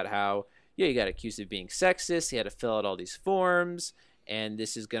ranting about how he got accused of being sexist. He had to fill out all these forms. And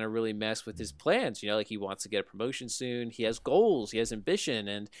this is going to really mess with his plans. Like he wants to get a promotion soon. He has goals. He has ambition.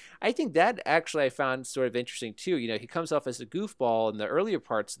 And I think that actually I found sort of interesting too. He comes off as a goofball in the earlier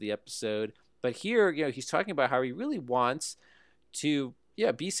parts of the episode. But here, he's talking about how he really wants to,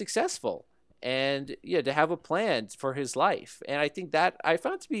 be successful and, to have a plan for his life. And I think that I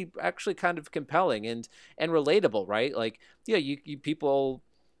found to be actually kind of compelling and relatable, right? Like, you people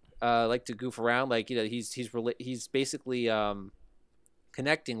like to goof around. Like, he's basically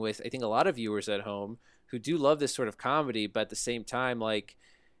connecting with, I think, a lot of viewers at home who do love this sort of comedy, but at the same time, like,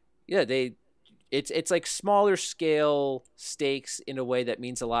 yeah, it's like smaller scale stakes in a way that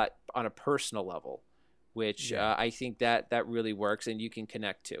means a lot on a personal level, which I think that really works and you can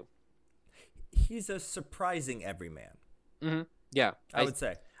connect to. He's a surprising everyman. Mm-hmm. Yeah, I would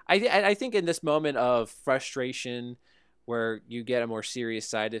say. I think in this moment of frustration where you get a more serious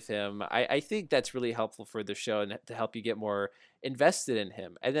side of him, I think that's really helpful for the show and to help you get more invested in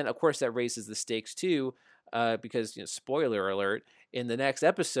him. And then, of course, that raises the stakes too, because, spoiler alert, in the next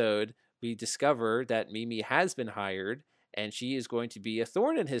episode, we discover that Mimi has been hired and she is going to be a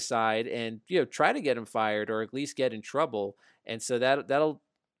thorn in his side and, try to get him fired or at least get in trouble. And so that'll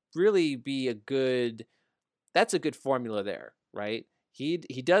really be that's a good formula there, right? He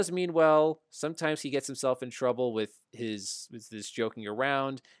does mean well. Sometimes he gets himself in trouble with this joking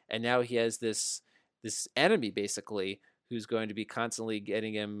around, and now he has this enemy basically who's going to be constantly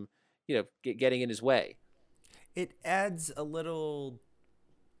getting him, getting in his way. It adds a little.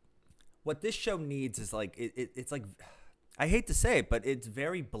 What this show needs is like it's like, I hate to say it, but it's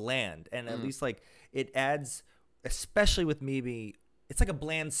very bland, and at least like it adds, especially with Mimi. It's like a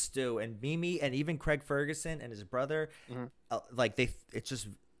bland stew, and Mimi and even Craig Ferguson and his brother, it's just,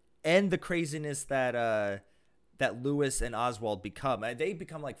 and the craziness that Lewis and Oswald become. They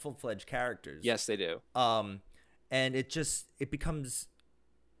become like full-fledged characters. Yes, they do. And it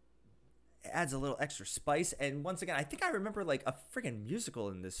adds a little extra spice. And once again, I think I remember like a freaking musical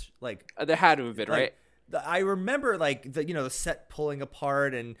in this. Like there had to have been, right? I remember like the set pulling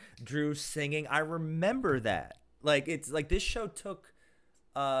apart and Drew singing. I remember that. Like it's like this show took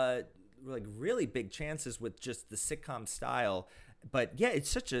like really big chances with just the sitcom style, but yeah,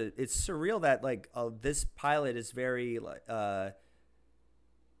 it's surreal that like this pilot is very cut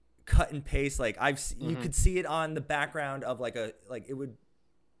and paste. Like you could see it on the background of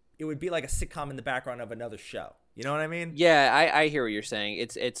it would be like a sitcom in the background of another show. You know what I mean? Yeah, I hear what you're saying.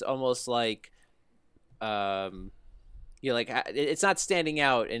 It's almost like it's not standing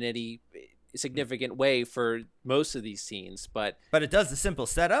out in any significant way for most of these scenes, but it does the simple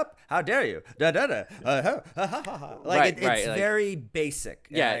setup. How dare you? Da da da. It's very basic.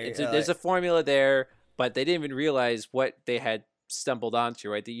 Yeah, there's a formula there, but they didn't even realize what they had stumbled onto.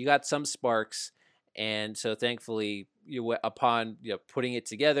 Right, you got some sparks, and so thankfully, upon putting it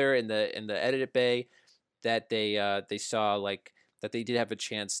together in the edit bay, that they saw like that they did have a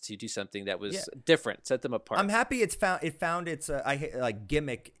chance to do something that was different, set them apart. I'm happy it found its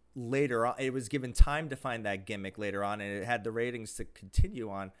gimmick later on. It was given time to find that gimmick later on, and it had the ratings to continue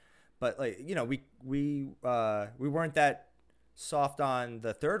on. But we weren't that soft on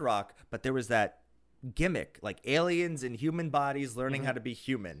the Third Rock, but there was that gimmick, like aliens in human bodies learning how to be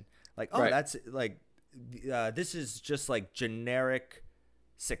human. Like, that's like this is just like generic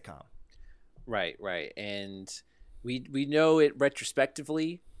sitcom. Right. And we know it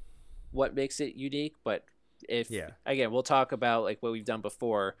retrospectively what makes it unique, but again, we'll talk about like what we've done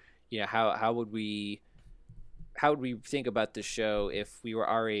before. How would we think about this show if we were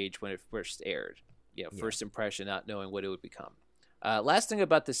our age when it first aired? First impression, not knowing what it would become. Last thing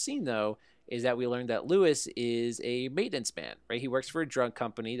about the scene though is that we learned that Lewis is a maintenance man, right? He works for a drug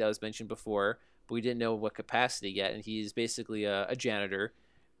company that was mentioned before, but we didn't know what capacity yet, and he's basically a janitor,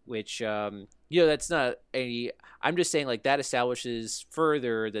 which that's not any. I'm just saying like that establishes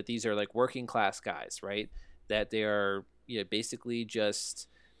further that these are like working class guys, right? That they are basically just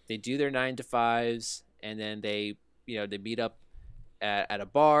they do their 9 to 5s and then they meet up at a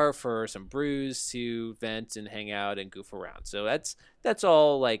bar for some brews to vent and hang out and goof around. So that's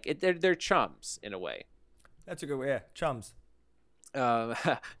all like they're chums in a way. That's a good way. Yeah, chums.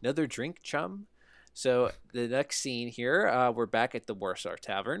 Another drink, chum. So the next scene here, we're back at the Warsaw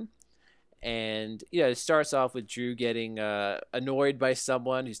Tavern. And it starts off with Drew getting annoyed by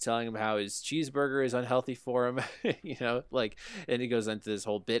someone who's telling him how his cheeseburger is unhealthy for him, and he goes into this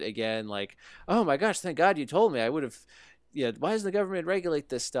whole bit again, like, oh my gosh, thank God you told me. I would have, why does the government regulate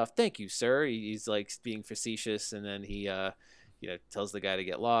this stuff? Thank you, sir. He's like being facetious, and then he, tells the guy to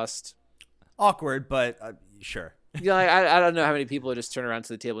get lost. Awkward, but sure. I don't know how many people just turn around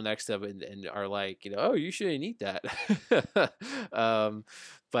to the table next to him and are like, oh, you shouldn't eat that.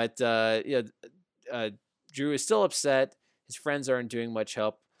 But Drew is still upset. His friends aren't doing much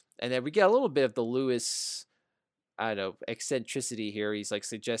help. And then we get a little bit of the Lewis, eccentricity here. He's like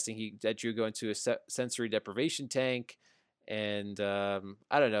suggesting that Drew go into a sensory deprivation tank. And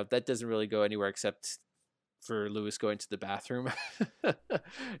I don't know. That doesn't really go anywhere except for Lewis going to the bathroom.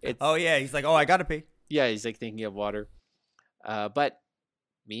 He's like, I gotta pee. Yeah, he's like thinking of water. But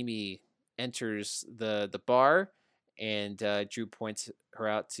Mimi enters the bar, and Drew points her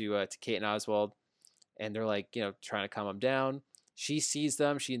out to Kate and Oswald, and they're like, trying to calm him down. She sees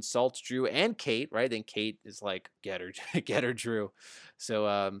them. She insults Drew and Kate, right? Then Kate is like, get her, get her, Drew.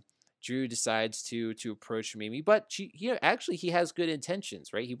 So Drew decides to approach Mimi, but actually he has good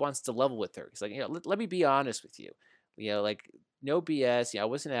intentions, right? He wants to level with her. He's like, let me be honest with you. Like no BS. I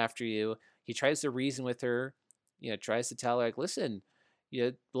wasn't after you. He tries to reason with her, tries to tell her, like, listen,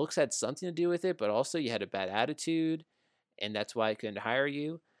 looks had something to do with it, but also you had a bad attitude, and that's why I couldn't hire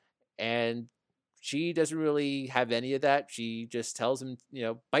you. And she doesn't really have any of that. She just tells him,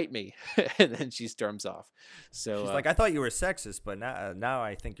 bite me, and then she storms off. So she's like, I thought you were sexist, but now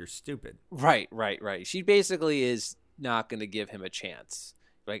I think you're stupid. Right. She basically is not going to give him a chance.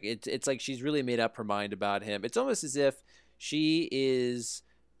 Like it's like she's really made up her mind about him. It's almost as if she is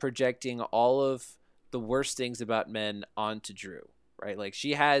projecting all of the worst things about men onto Drew, right? Like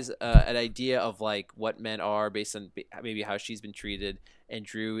she has an idea of like what men are based on maybe how she's been treated, and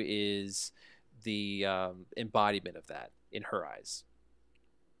Drew is the embodiment of that in her eyes.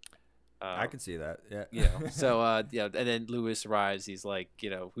 I can see that. Yeah. So and then Lewis arrives. He's like,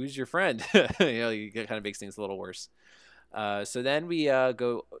 who's your friend? He kind of makes things a little worse. So then we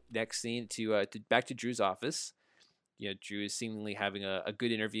go next scene to back to Drew's office. Drew is seemingly having a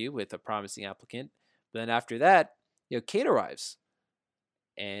good interview with a promising applicant. But then after that, Kate arrives,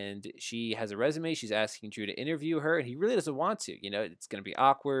 and she has a resume. She's asking Drew to interview her, and he really doesn't want to. It's going to be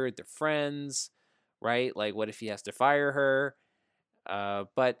awkward. They're friends, right? Like, what if he has to fire her?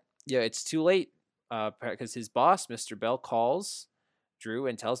 But it's too late because his boss, Mr. Bell, calls Drew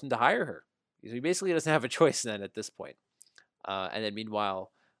and tells him to hire her. So he basically doesn't have a choice then at this point. And then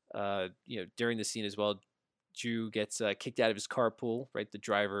meanwhile, during the scene as well, Drew gets kicked out of his carpool, right? The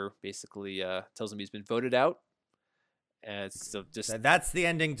driver basically tells him he's been voted out. And so that's the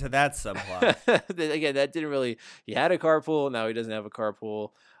ending to that subplot. Again, that didn't really. He had a carpool. Now he doesn't have a carpool.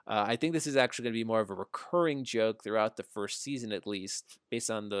 I think this is actually going to be more of a recurring joke throughout the first season, at least, based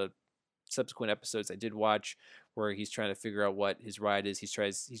on the subsequent episodes I did watch, where he's trying to figure out what his ride is. He's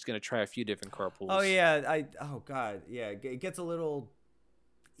going to try a few different carpools. Oh yeah, oh god, yeah. It gets a little.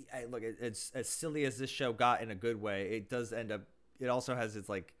 Look, it's as silly as this show got in a good way. It does end up. It also has its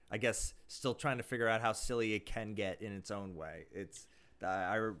like, I guess, still trying to figure out how silly it can get in its own way. It's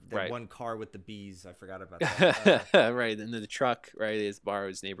right. One car with the bees. I forgot about that. Right, and then the truck, right? His borrowed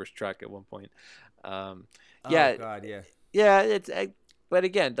his neighbor's truck at one point. Yeah. Oh god, yeah. Yeah, but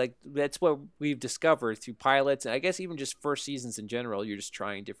again, like that's what we've discovered through pilots, and I guess even just first seasons in general. You're just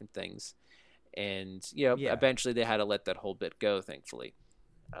trying different things, and eventually they had to let that whole bit go, thankfully.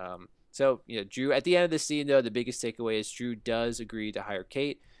 So, Drew, at the end of the scene, though, the biggest takeaway is Drew does agree to hire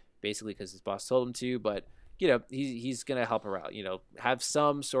Kate, basically because his boss told him to, but, he's going to help her out, have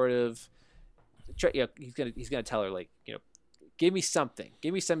some sort of, he's going to tell her, like, give me something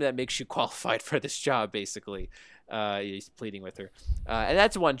that makes you qualified for this job, basically. He's pleading with her. And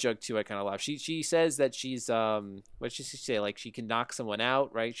that's one joke, too, I kind of laugh. She says that she's, what did she say? Like, she can knock someone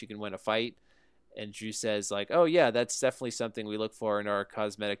out, right? She can win a fight. And Drew says, like, oh, yeah, that's definitely something we look for in our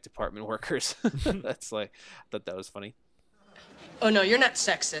cosmetic department workers. That's like, I thought that was funny. Oh, no, you're not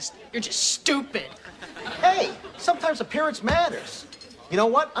sexist. You're just stupid. Hey, sometimes appearance matters. You know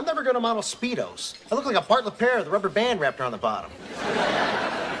what? I'm never going to model Speedos. I look like a Bartlett pear with a rubber band wrapped around the bottom.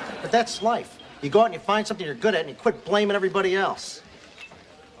 But that's life. You go out and you find something you're good at and you quit blaming everybody else.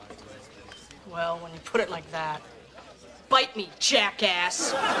 Well, when you put it like that, bite me,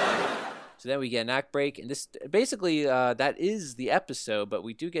 jackass. So then we get an act break, and this basically that is the episode, but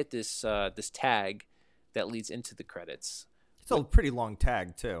we do get this this tag that leads into the credits. It's a pretty long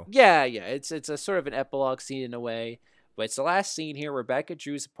tag too. Yeah. It's a sort of an epilogue scene in a way, but it's the last scene here. We're back at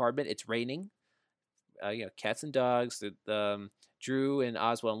Drew's apartment. It's raining. Cats and dogs. Drew and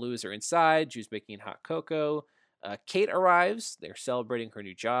Oswald and Lewis are inside. Drew's making hot cocoa. Kate arrives. They're celebrating her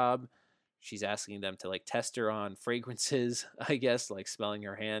new job. She's asking them to like test her on fragrances, I guess, like smelling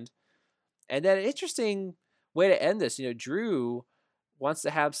her hand. And then an interesting way to end this, Drew wants to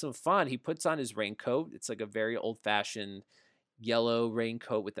have some fun. He puts on his raincoat. It's like a very old-fashioned yellow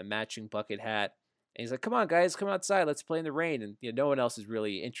raincoat with a matching bucket hat. And he's like, come on, guys, come outside. Let's play in the rain. And no one else is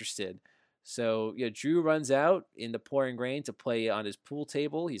really interested. So Drew runs out in the pouring rain to play on his pool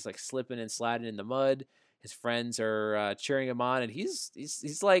table. He's like slipping and sliding in the mud. His friends are cheering him on. And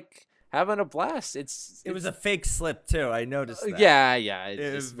he's like having a blast. It was a fake slip too. I noticed that. Yeah.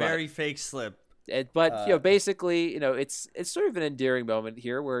 It was very fake slip. But basically, it's sort of an endearing moment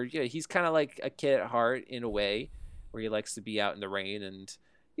here where he's kind of like a kid at heart in a way, where he likes to be out in the rain, and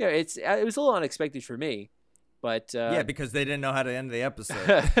it was a little unexpected for me, but because they didn't know how to end the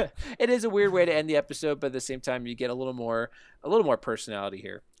episode. It is a weird way to end the episode, but at the same time, you get a little more personality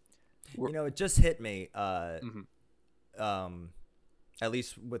here. It just hit me. Mhm. At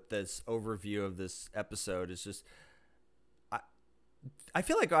least with this overview of this episode, is just I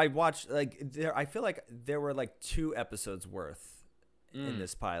feel like I watched I feel like there were like 2 episodes worth in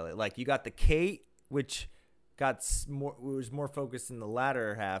this pilot. Like you got the Kate, which was more focused in the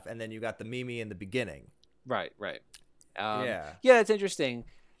latter half, and then you got the Mimi in the beginning. Right. Yeah, it's interesting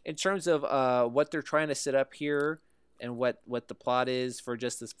in terms of what they're trying to set up here and what the plot is for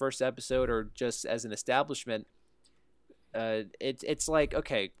just this first episode, or just as an establishment. It's like,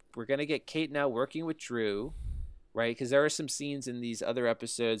 okay, we're gonna get Kate now working with Drew, right? Because there are some scenes in these other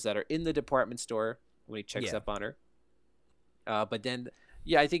episodes that are in the department store when he checks up on her. But then,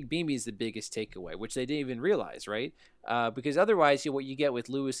 I think Mimi is the biggest takeaway, which they didn't even realize, right? Because otherwise, what you get with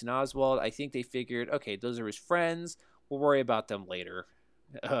Lewis and Oswald, I think they figured, okay, those are his friends. We'll worry about them later,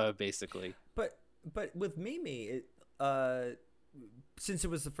 basically. But with Mimi, since it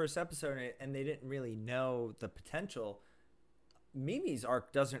was the first episode and they didn't really know the potential, Mimi's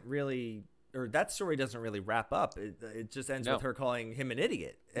arc doesn't really, or that story doesn't really wrap up. It just ends with her calling him an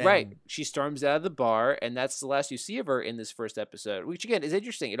idiot. Right. She storms out of the bar, and that's the last you see of her in this first episode, which again is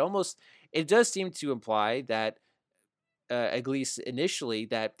interesting. It does seem to imply that, at least initially,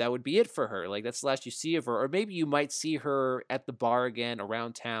 that would be it for her. Like that's the last you see of her, or maybe you might see her at the bar again,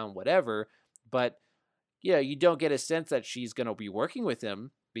 around town, whatever. But you don't get a sense that she's going to be working with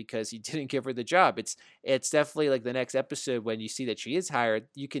him because he didn't give her the job. It's definitely like the next episode when you see that she is hired,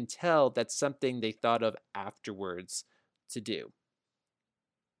 you can tell that's something they thought of afterwards to do.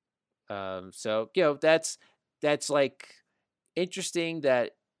 So that's like interesting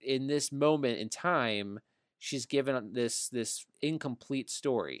that in this moment in time, she's given this incomplete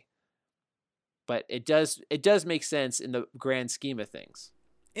story, but it does make sense in the grand scheme of things.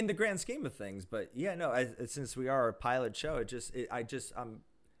 But since we are a pilot show,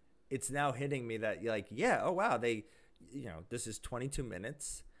 it's now hitting me that oh wow, they, this is 22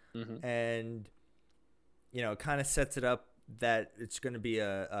 minutes, and it kind of sets it up that it's going to be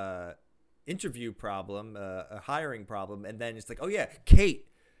a interview problem, a hiring problem, and then it's like, oh yeah, Kate,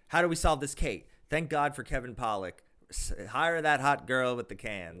 how do we solve this, Kate? Thank God for Kevin Pollak. Hire that hot girl with the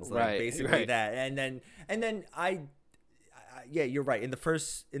cans, basically that, and then you're right. In the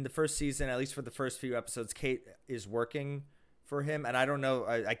first season, at least for the first few episodes, Kate is working for him, and I don't know.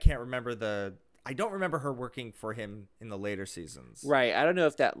 I can't remember I don't remember her working for him in the later seasons. Right. I don't know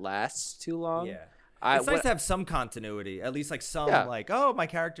if that lasts too long. Yeah. It's nice to have some continuity, at least like some oh, my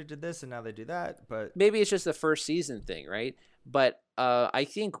character did this and now they do that. But maybe it's just the first season thing, right? But I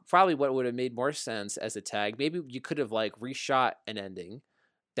think probably what would have made more sense as a tag, maybe you could have like reshot an ending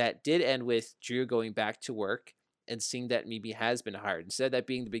that did end with Drew going back to work and seeing that Mimi has been hired. Instead of that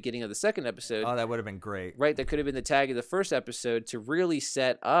being the beginning of the second episode. Oh, that would have been great. Right, that could have been the tag of the first episode to really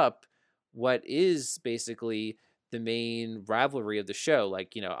set up what is basically the main rivalry of the show.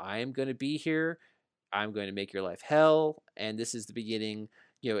 Like, I am going to be here. I'm going to make your life hell. And this is the beginning,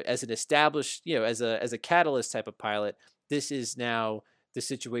 as an established, as a catalyst type of pilot, this is now the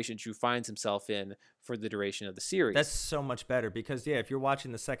situation Drew finds himself in for the duration of the series. That's so much better because, if you're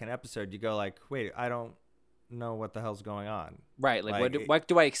watching the second episode, you go like, wait, I don't know what the hell's going on. Right. Like what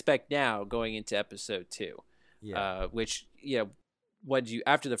do I expect now going into episode 2? Yeah. Which, what you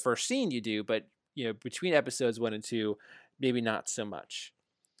after the first scene you do, but between episodes 1 and 2, maybe not so much.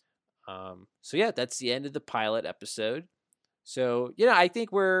 So that's the end of the pilot episode. So, I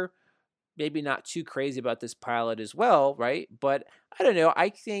think we're maybe not too crazy about this pilot as well, right? But I don't know. I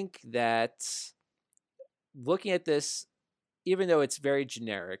think that looking at this, even though it's very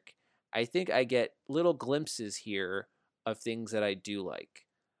generic, I think I get little glimpses here of things that I do like.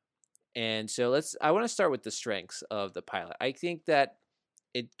 And so I want to start with the strengths of the pilot. I think that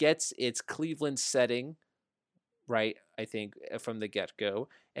it gets its Cleveland setting right. I think from the get-go,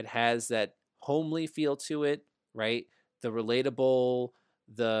 it has that homely feel to it, right? The relatable,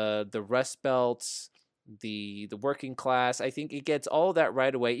 the Rust Belts, the working class. I think it gets all of that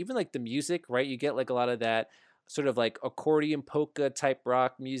right away. Even like the music, right? You get like a lot of that sort of like accordion polka type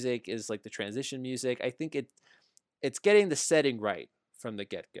rock music is like the transition music. I think it's getting the setting right from the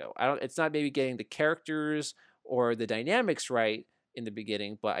get-go. It's not maybe getting the characters or the dynamics right in the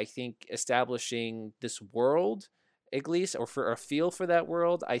beginning, but I think establishing this world, at least, or for a feel for that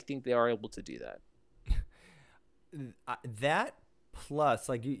world, I think they are able to do that. That plus,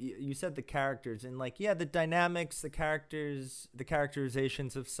 like you said, the characters and like, the dynamics, the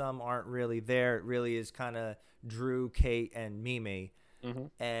characterizations of some aren't really there. It really is kind of Drew, Kate, and Mimi.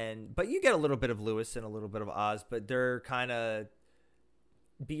 Mm-hmm. But you get a little bit of Lewis and a little bit of Oz, but they're kind of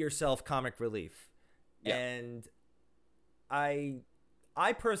be yourself comic relief. Yeah. And I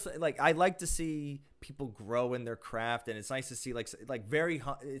I personally I like to see people grow in their craft, and it's nice to see it looks like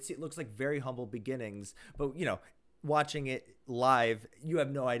very humble beginnings. But watching it live, you have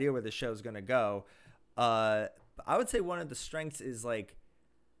no idea where the show's gonna go. I would say one of the strengths is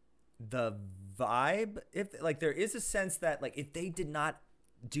the vibe. If there is a sense that if they did not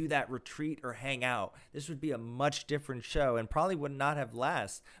do that retreat or hang out, this would be a much different show and probably would not have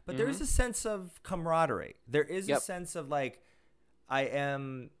lasted. But there is a sense of camaraderie. There is a sense of there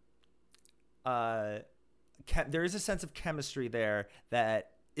is a sense of chemistry there that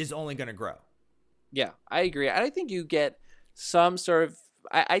is only going to grow. Yeah, I agree. And I think you get some sort of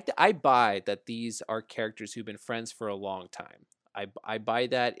I buy that these are characters who've been friends for a long time. I buy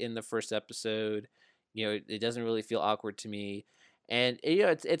that in the first episode. It doesn't really feel awkward to me. And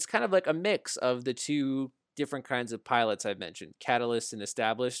it's kind of like a mix of the two different kinds of pilots I've mentioned, Catalyst and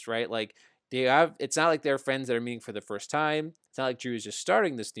Established, right? It's not like they're friends that are meeting for the first time. It's not like Drew is just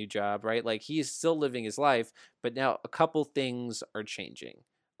starting this new job, right? He's still living his life, but now a couple things are changing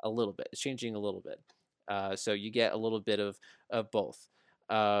a little bit. It's changing a little bit. So you get a little bit of both.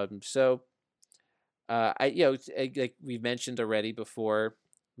 Like we've mentioned already before,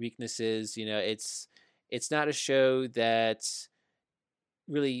 weaknesses, it's not a show that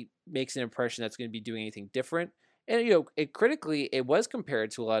really makes an impression that's going to be doing anything different. And, critically, it was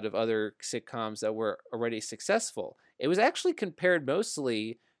compared to a lot of other sitcoms that were already successful. It was actually compared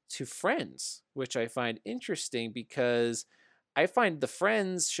mostly to Friends, which I find interesting because I find the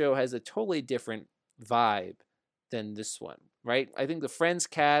Friends show has a totally different vibe than this one, right? I think the Friends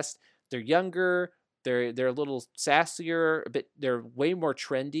cast, they're younger, they're a little sassier, they're way more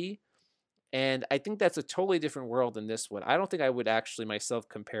trendy. And I think that's a totally different world than this one. I don't think I would actually myself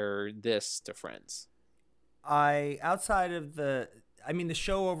compare this to Friends. Outside of the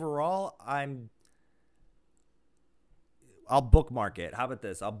show overall, I'll bookmark it. How about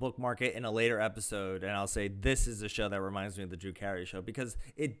this? I'll bookmark it in a later episode, and I'll say this is a show that reminds me of the Drew Carey Show, because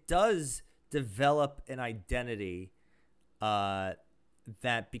it does develop an identity that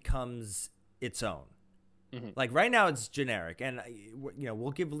becomes its own. Mm-hmm. Right now it's generic, and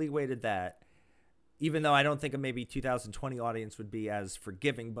we'll give leeway to that, even though I don't think a maybe 2020 audience would be as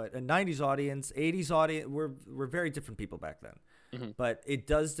forgiving. But a 90s audience, 80s audience, we're very different people back then. Mm-hmm. But it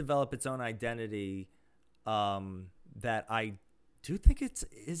does develop its own identity that I do think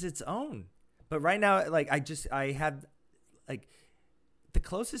is its own. But right now, I have the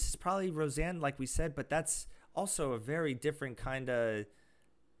closest is probably Roseanne, like we said, but also a very different kind of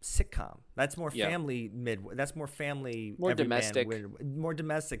sitcom. That's more family that's more family, more domestic. More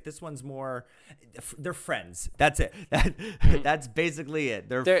domestic. This one's more they're friends. That's it. That's basically it.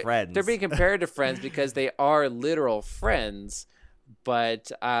 They're friends. They're being compared to Friends because they are literal friends.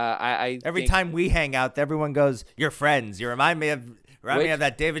 But I every time we hang out, everyone goes, "You're friends. You remind me of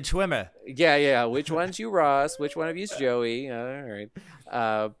that David Schwimmer." Yeah. Which one's you, Ross? Which one of you's Joey? All right.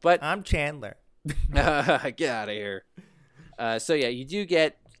 But I'm Chandler. Get out of here. So yeah, you do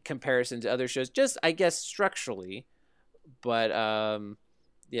get comparison to other shows, just I guess structurally, but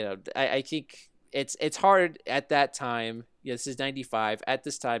I think it's hard at that time. This is 95. At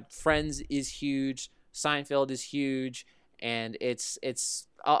this time, Friends is huge, Seinfeld is huge, and it's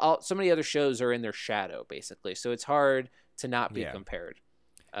so many other shows are in their shadow basically. So it's hard to not be compared.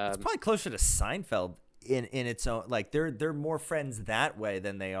 It's probably closer to Seinfeld in its own. They're more friends that way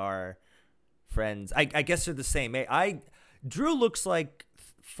than they are friends. I guess they're the same. Drew looks like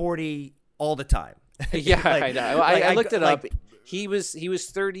 40 all the time. Yeah, I know. I looked it up. He was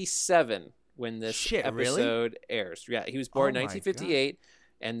 37 when this episode airs. Yeah, he was born in 1958,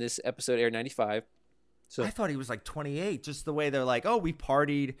 and this episode aired in 95. So I thought he was 28. Just the way they're we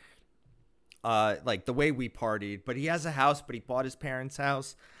partied, the way we partied. But he has a house, but he bought his parents'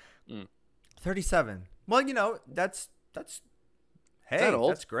 house. 37. Well, that's. Hey, that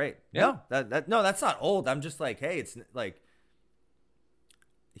old? That's great. Yeah. No, that's not old. I'm just hey, it's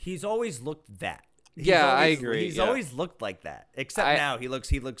he's always looked that. I agree. He's always looked like that. Except now he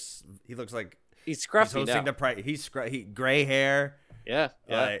looks like he's scruffy now. He's gray hair. Yeah.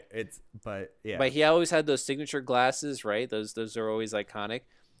 But he always had those signature glasses, right? Those are always iconic.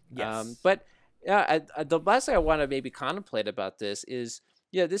 Yes. But the last thing I want to maybe contemplate about this is,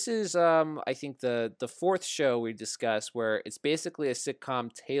 this is I think the fourth show we discussed where it's basically a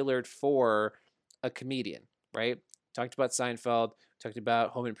sitcom tailored for a comedian, right? Talked about Seinfeld, talked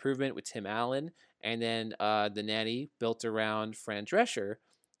about Home Improvement with Tim Allen, and then The Nanny built around Fran Drescher.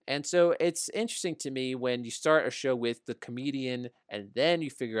 And so it's interesting to me when you start a show with the comedian and then you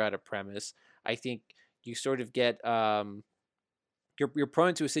figure out a premise. I think you sort of get you're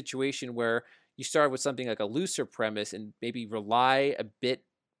prone to a situation where you start with something like a looser premise and maybe rely a bit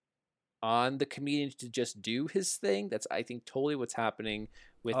on the comedian to just do his thing. That's, I think, totally what's happening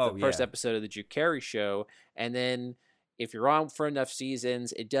with the first episode of the Drew Carey Show. And then if you're on for enough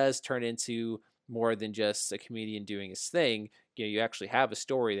seasons, it does turn into more than just a comedian doing his thing. You know, you actually have a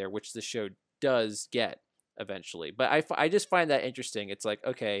story there, which the show does get eventually. But I just find that interesting. It's like,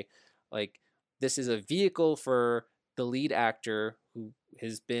 okay, like this is a vehicle for the lead actor who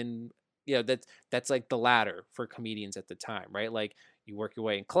has been, you know, that's like the ladder for comedians at the time, right? Like you work your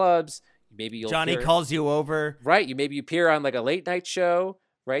way in clubs, maybe you'll Johnny calls you over, right? You maybe appear on like a late night show,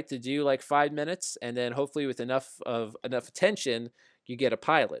 right, to do like 5 minutes, and then hopefully with enough attention, you get a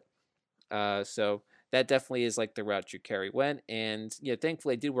pilot. So that definitely is like the route Drew Carey went, and you know,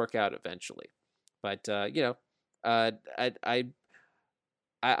 thankfully it did work out eventually. But you know,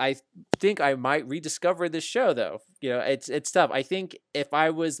 I think I might rediscover this show though. You know, it's tough. I think if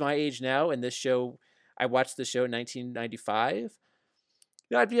I was my age now and this show, I watched the show in 1995,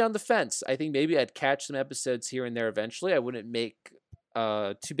 you know, I'd be on the fence. I think maybe I'd catch some episodes here and there eventually. I wouldn't make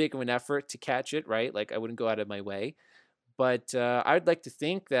too big of an effort to catch it, right? Like I wouldn't go out of my way. But I'd like to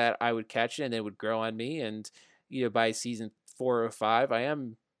think that I would catch it and it would grow on me. And, you know, by season 4 or 5,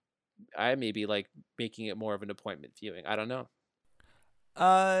 I may be like making it more of an appointment viewing. I don't know.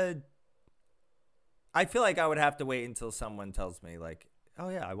 I feel like I would have to wait until someone tells me like, oh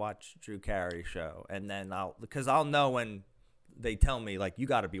yeah, I watched Drew Carey Show. And then I'll know when they tell me like, you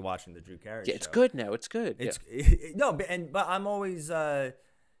got to be watching the Drew Carey Show. Yeah, it's good now. It's good. No, but I'm always, that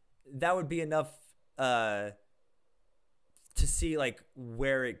would be enough, to see like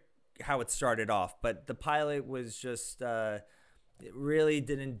how it started off, but the pilot was just it really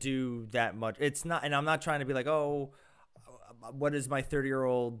didn't do that much. It's not, and I'm not trying to be like, oh, what does my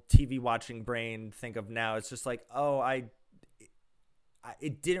 30-year-old TV watching brain think of now? It's just like, oh,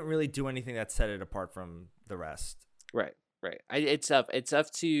 it didn't really do anything that set it apart from the rest. Right. It's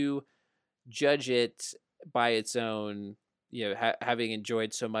tough to judge it by its own, you know, having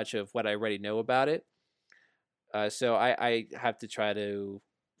enjoyed so much of what I already know about it. So I have to try to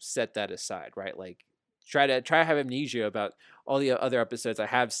set that aside, right? Like try to have amnesia about all the other episodes I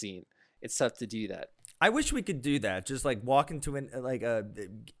have seen. It's tough to do that. I wish we could do that. Just like walk into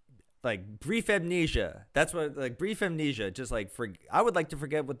like brief amnesia. That's what, like brief amnesia. Just like I would like to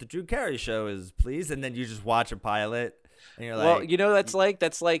forget what the Drew Carey Show is, please. And then you just watch a pilot and you're like, well, you know, that's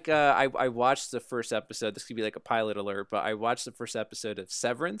like I watched the first episode. This could be like a pilot alert, but I watched the first episode of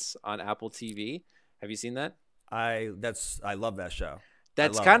Severance on Apple TV. Have you seen that? I love that show.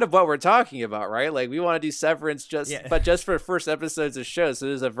 That's kind of what we're talking about, right? Like we want to do Severance but just for first episodes of shows. So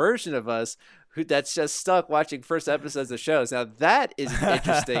there's a version of us that's just stuck watching first episodes of shows. Now that is an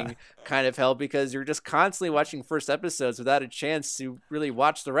interesting kind of hell because you're just constantly watching first episodes without a chance to really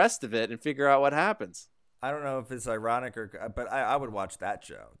watch the rest of it and figure out what happens. I don't know if it's ironic but I would watch that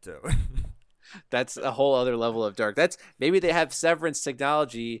show too. That's a whole other level of dark. Maybe they have Severance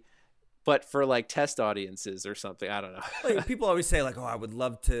technology, but for like test audiences or something. I don't know. Like, people always say like, oh, I would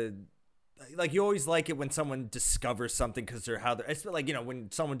love to, like, you always like it when someone discovers something because it's like, you know,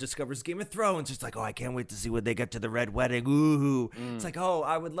 when someone discovers Game of Thrones, it's like, oh, I can't wait to see when they get to the Red Wedding. Ooh. It's like, oh,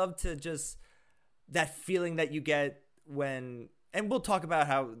 I would love to just that feeling that you get when, and we'll talk about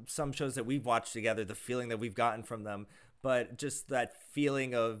how some shows that we've watched together, the feeling that we've gotten from them, but just that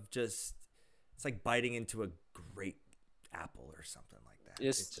feeling of just, it's like biting into a great apple or something like that.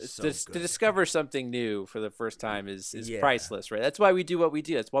 To discover something new for the first time is priceless, right? That's why we do what we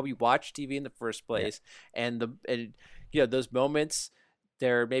do. That's why we watch TV in the first place. Yeah. And you know, those moments,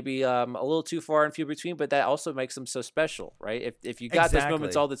 they're maybe a little too far and few between, but that also makes them so special, right? If you got those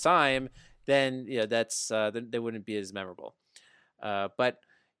moments all the time, then you know that's then they wouldn't be as memorable. But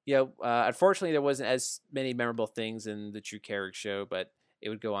you know, unfortunately, there wasn't as many memorable things in the Drew Carey Show, but it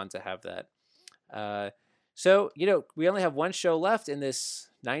would go on to have that. So, you know, we only have one show left in this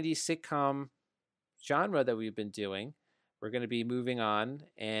 90s sitcom genre that we've been doing. We're going to be moving on.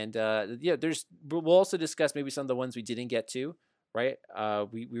 And, yeah, we'll also discuss maybe some of the ones we didn't get to, right?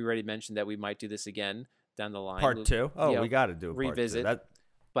 We already mentioned that we might do this again down the line. Part 2? Oh, we got to do a revisit.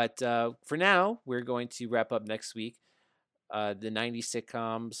 Part 2. But for now, we're going to wrap up next week the 90s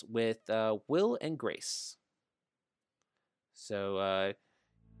sitcoms with Will and Grace. So,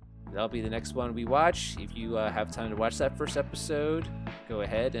 that'll be the next one we watch. If you have time to watch that first episode, go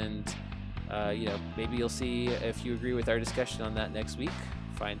ahead and, you know, maybe you'll see if you agree with our discussion on that next week.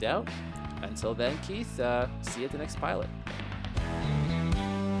 Find out. Until then, Keith, see you at the next pilot.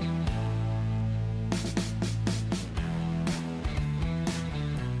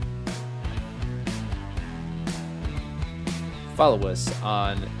 Follow us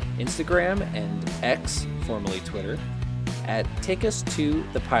on Instagram and X, formerly Twitter, at Take Us to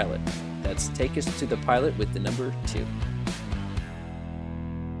the Pilot. That's Take Us to the Pilot with the number 2.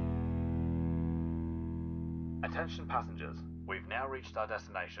 Attention passengers, we've now reached our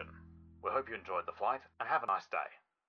destination. We hope you enjoyed the flight and have a nice day.